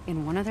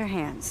in one of their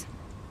hands.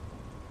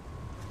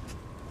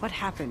 What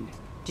happened?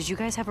 Did you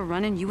guys have a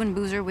run-in, you and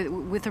Boozer,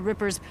 with the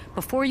rippers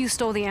before you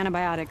stole the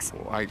antibiotics?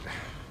 Well,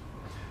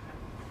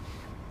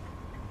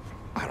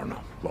 I don't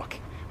know. Look,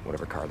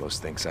 whatever Carlos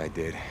thinks I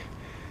did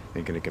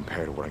ain't gonna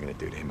compare to what I'm gonna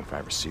do to him if I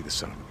ever see the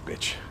son of a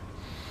bitch.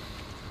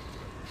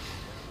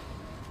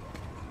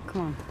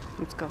 Come on,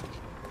 let's go.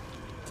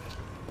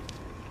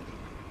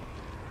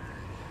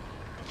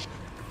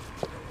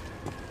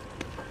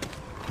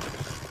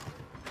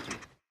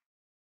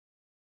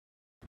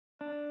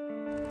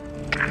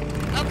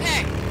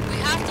 Okay, we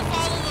have to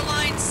follow the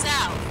line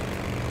south.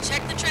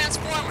 Check the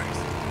transformers.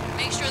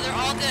 Make sure they're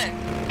all good.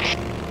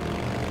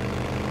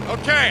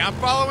 Okay, I'm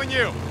following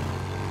you.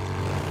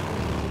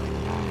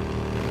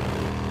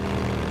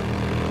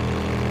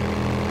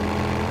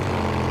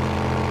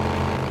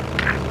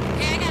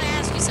 Hey, I gotta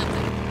ask you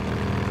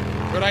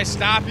something. Could I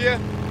stop you?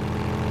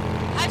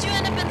 How'd you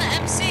end up in the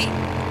MC?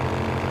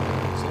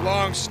 It's a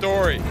long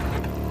story.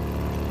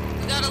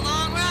 We got a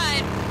long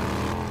ride.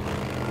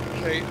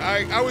 Okay,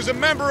 I was a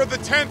member of the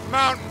 10th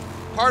Mountain,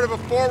 part of a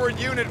forward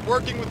unit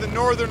working with the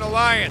Northern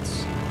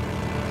Alliance.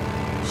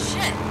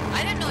 Shit,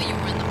 I didn't know you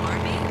were in the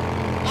army.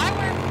 Why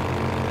were...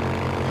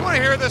 You want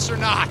to hear this or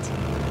not?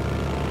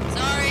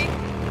 Sorry.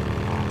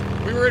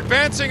 We were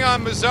advancing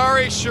on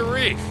Mazar-e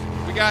Sharif.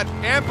 We got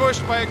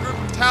ambushed by a group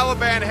of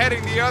Taliban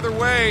heading the other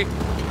way,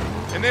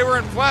 and they were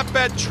in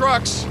flatbed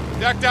trucks,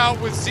 decked out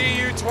with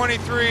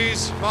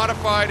Zu-23s,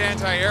 modified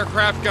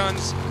anti-aircraft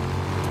guns.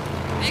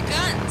 Big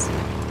guns.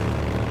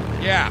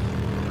 Yeah,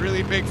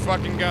 really big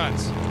fucking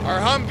guns. Our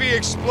Humvee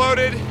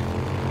exploded,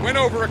 went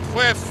over a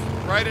cliff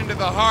right into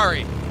the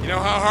Hari. You know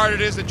how hard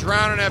it is to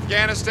drown in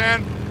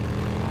Afghanistan?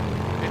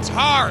 It's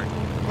hard.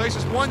 The place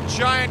is one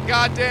giant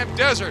goddamn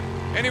desert.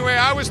 Anyway,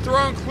 I was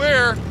thrown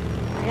clear,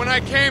 and when I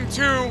came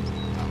to,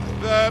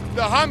 the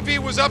Humvee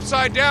was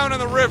upside down in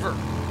the river.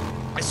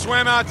 I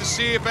swam out to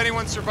see if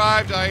anyone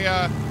survived.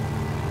 I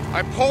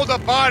I pulled a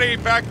body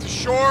back to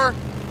shore,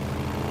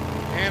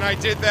 and I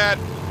did that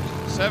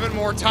 7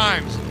 more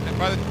times. And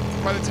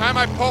by the time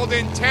I pulled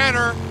in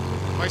Tanner,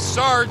 my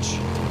Sarge,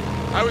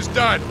 I was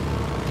done.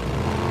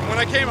 And when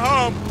I came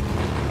home,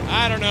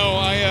 I don't know,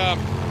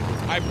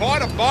 I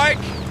bought a bike,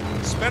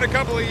 spent a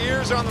couple of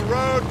years on the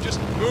road, just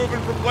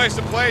moving from place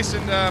to place,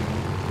 and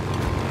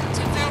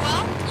So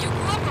farewell, you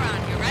grew up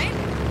around here, right?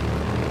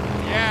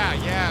 Yeah.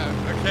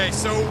 Okay,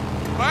 so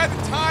by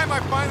the time I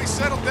finally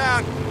settled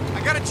down,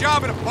 I got a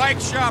job at a bike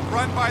shop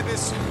run by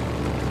this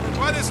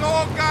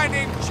old guy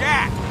named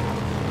Jack.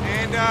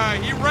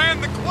 And he ran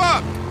the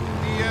club.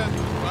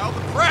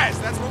 The press,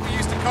 that's what we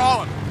used to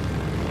call him.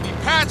 He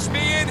patched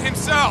me in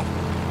himself.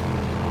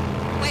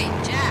 Wait,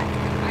 Jack.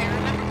 I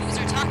remember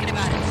Boozer talking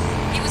about it.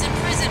 He was in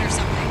prison or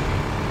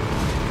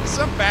something.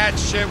 Some bad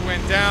shit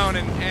went down,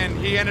 and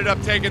he ended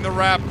up taking the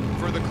rap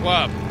for the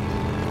club.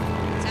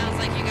 Sounds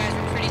like you guys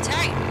were pretty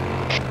tight.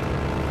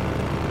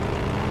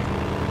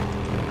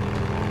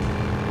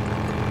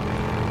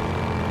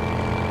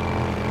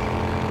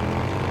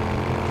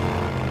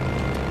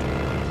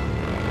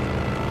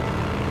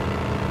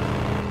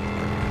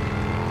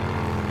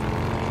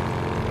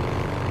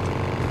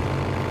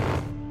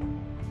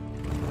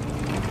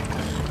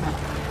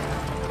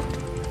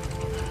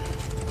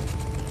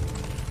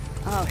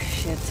 Oh,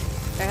 shit.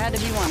 There had to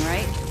be one,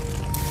 right?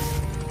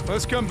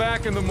 Let's come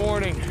back in the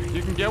morning.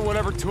 You can get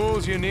whatever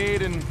tools you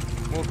need, and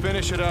we'll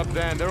finish it up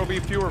then. There'll be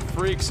fewer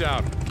freaks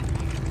out.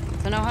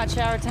 So no hot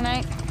shower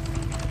tonight?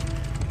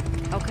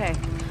 Okay,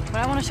 but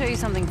I want to show you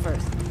something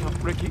first. Oh,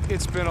 Ricky,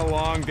 it's been a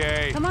long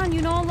day. Come on,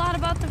 you know a lot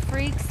about the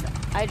freaks.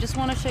 I just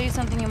want to show you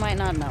something you might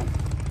not know.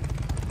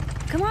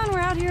 Come on, we're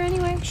out here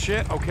anyway.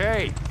 Shit,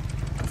 okay.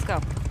 Let's go.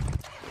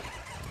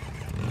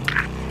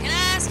 Can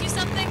I ask you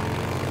something?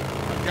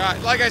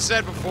 God, like I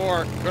said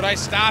before, could I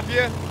stop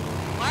you?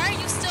 Why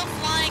are you still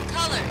flying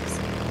colors?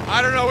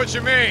 I don't know what you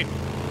mean.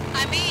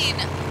 I mean,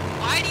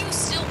 why do you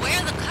still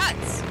wear the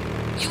cuts?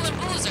 You and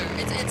Boozer,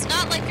 it's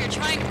not like you're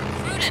trying to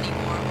recruit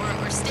anymore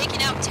or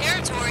staking out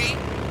territory.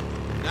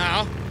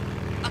 Now?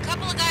 A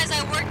couple of guys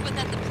I worked with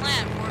at the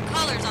plant wore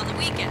colors on the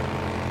weekend.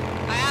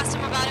 I asked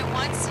them about it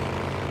once,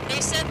 and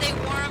they said they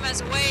wore them as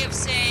a way of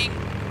saying,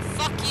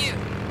 fuck you,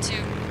 to,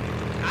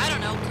 I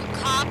don't know,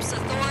 cops,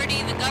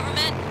 authority, the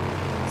government.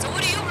 So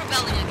what are you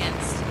rebelling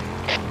against?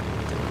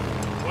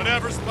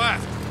 Whatever's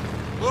left.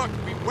 Look,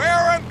 we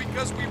wear them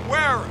because we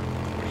wear them.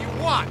 What do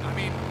you want? I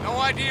mean, no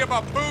idea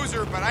about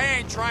Boozer, but I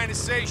ain't trying to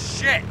say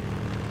shit.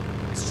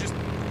 It's just...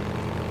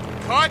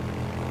 cut.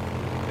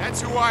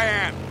 That's who I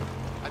am.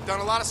 I've done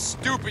a lot of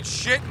stupid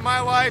shit in my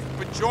life,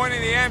 but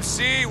joining the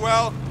MC,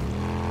 well...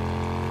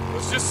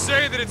 let's just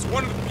say that it's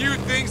one of the few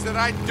things that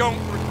I don't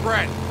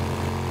regret.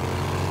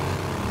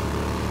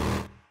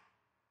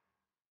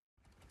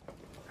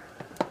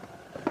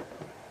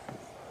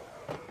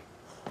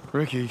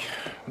 Ricky,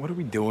 what are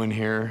we doing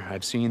here?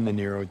 I've seen the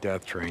Nero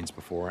death trains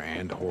before,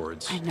 and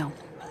hordes. I know.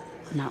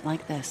 Not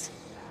like this.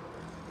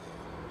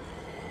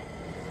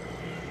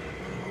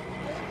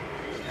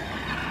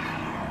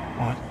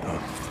 What the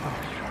fuck?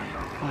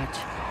 Watch.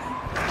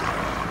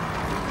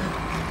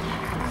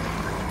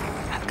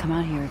 I've come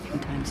out here a few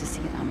times to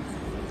see them.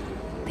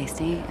 They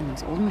stay in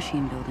those old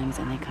machine buildings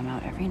and they come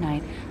out every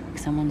night like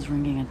someone's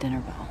ringing a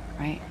dinner bell,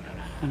 right?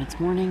 When it's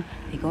morning,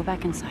 they go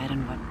back inside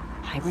and what,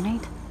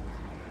 hibernate?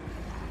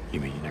 You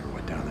mean you never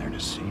went down there to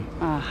see?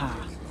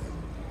 Aha.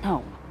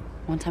 No.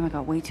 One time I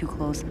got way too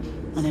close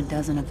and a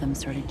dozen of them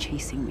started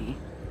chasing me.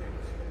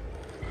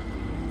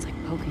 It's like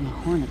poking a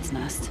hornet's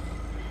nest.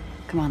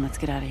 Come on, let's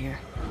get out of here.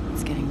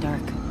 It's getting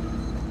dark.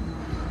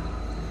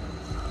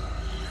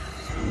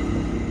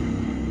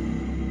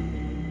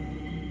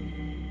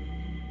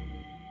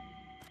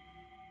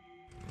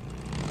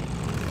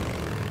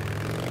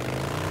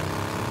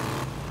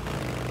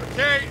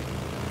 Okay,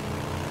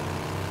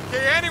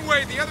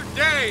 anyway, the other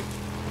day,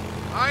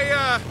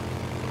 I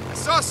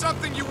saw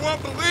something you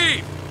won't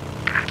believe.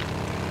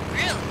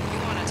 Really? You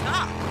want to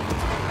talk?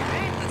 All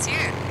right, let's hear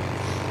it.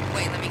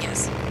 Wait, let me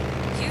guess.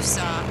 You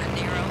saw a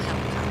Nero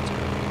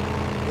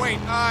helicopter. Wait,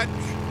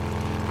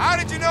 how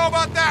did you know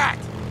about that?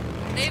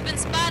 They've been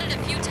spotted a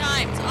few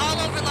times, all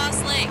over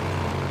Lost Lake.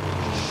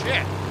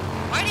 Shit.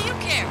 Why do you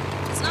care?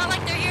 It's not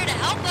like they're here to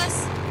help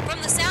us.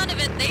 From the sound of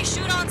it, they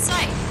shoot on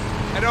sight.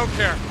 I don't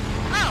care.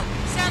 Oh,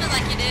 sounded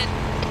like you did.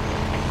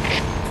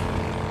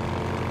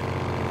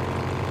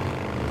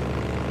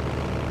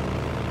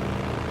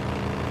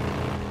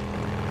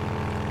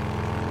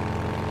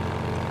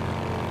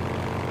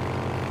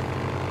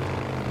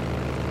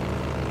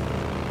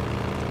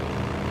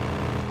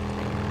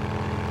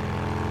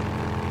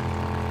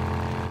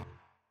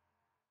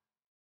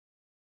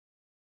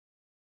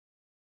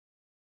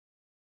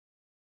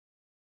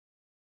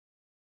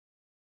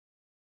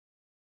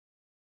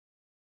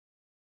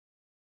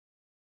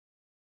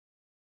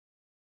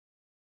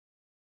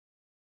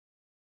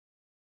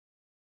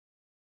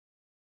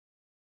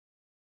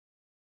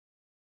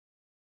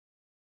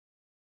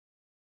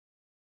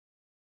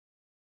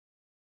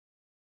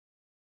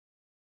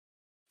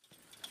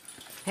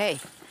 Hey,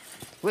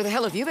 Where the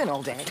hell have you been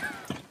all day?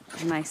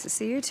 Nice to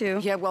see you, too.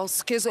 Yeah, well,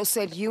 Skizzo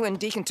said you and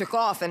Deacon took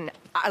off, and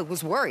I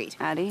was worried.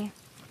 Addie,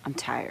 I'm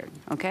tired,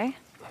 okay?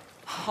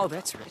 Oh,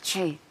 that's rich.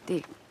 Hey,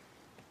 Deke.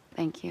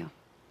 Thank you.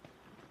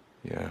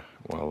 Yeah,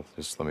 well,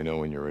 just let me know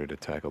when you're ready to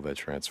tackle that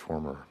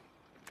transformer.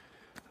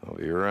 I'll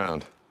be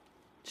around.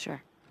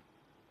 Sure.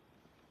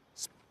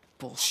 It's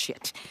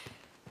bullshit.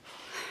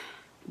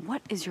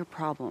 What is your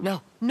problem?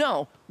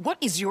 No. What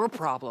is your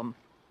problem?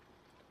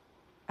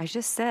 I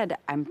just said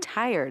I'm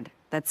tired.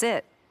 That's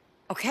it.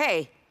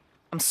 Okay,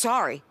 I'm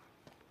sorry.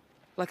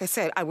 Like I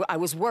said, I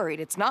was worried.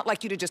 It's not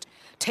like you to just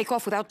take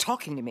off without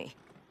talking to me.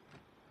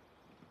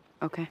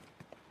 Okay.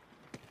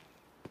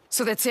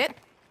 So that's it?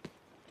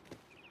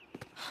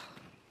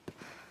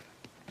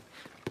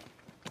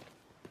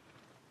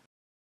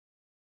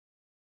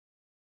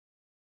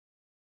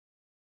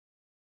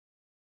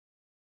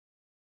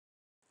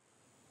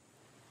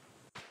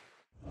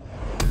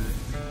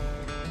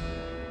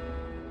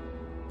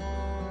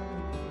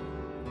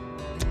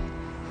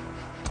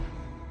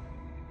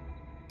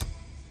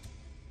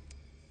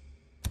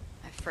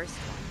 First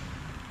one.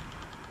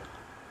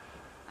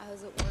 I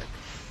was at work.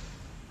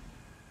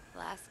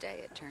 Last day,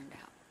 it turned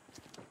out.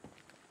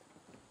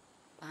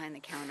 Behind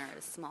the counter at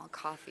a small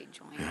coffee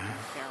joint.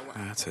 Farewell.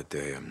 That's a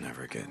day I'm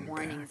never getting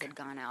Warnings back. had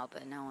gone out,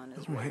 but no one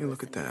was Oh, really hey,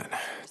 look at listening that. for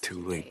the first Too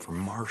few late days. for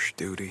marsh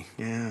duty.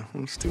 Yeah,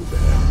 it's too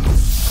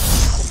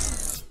bad.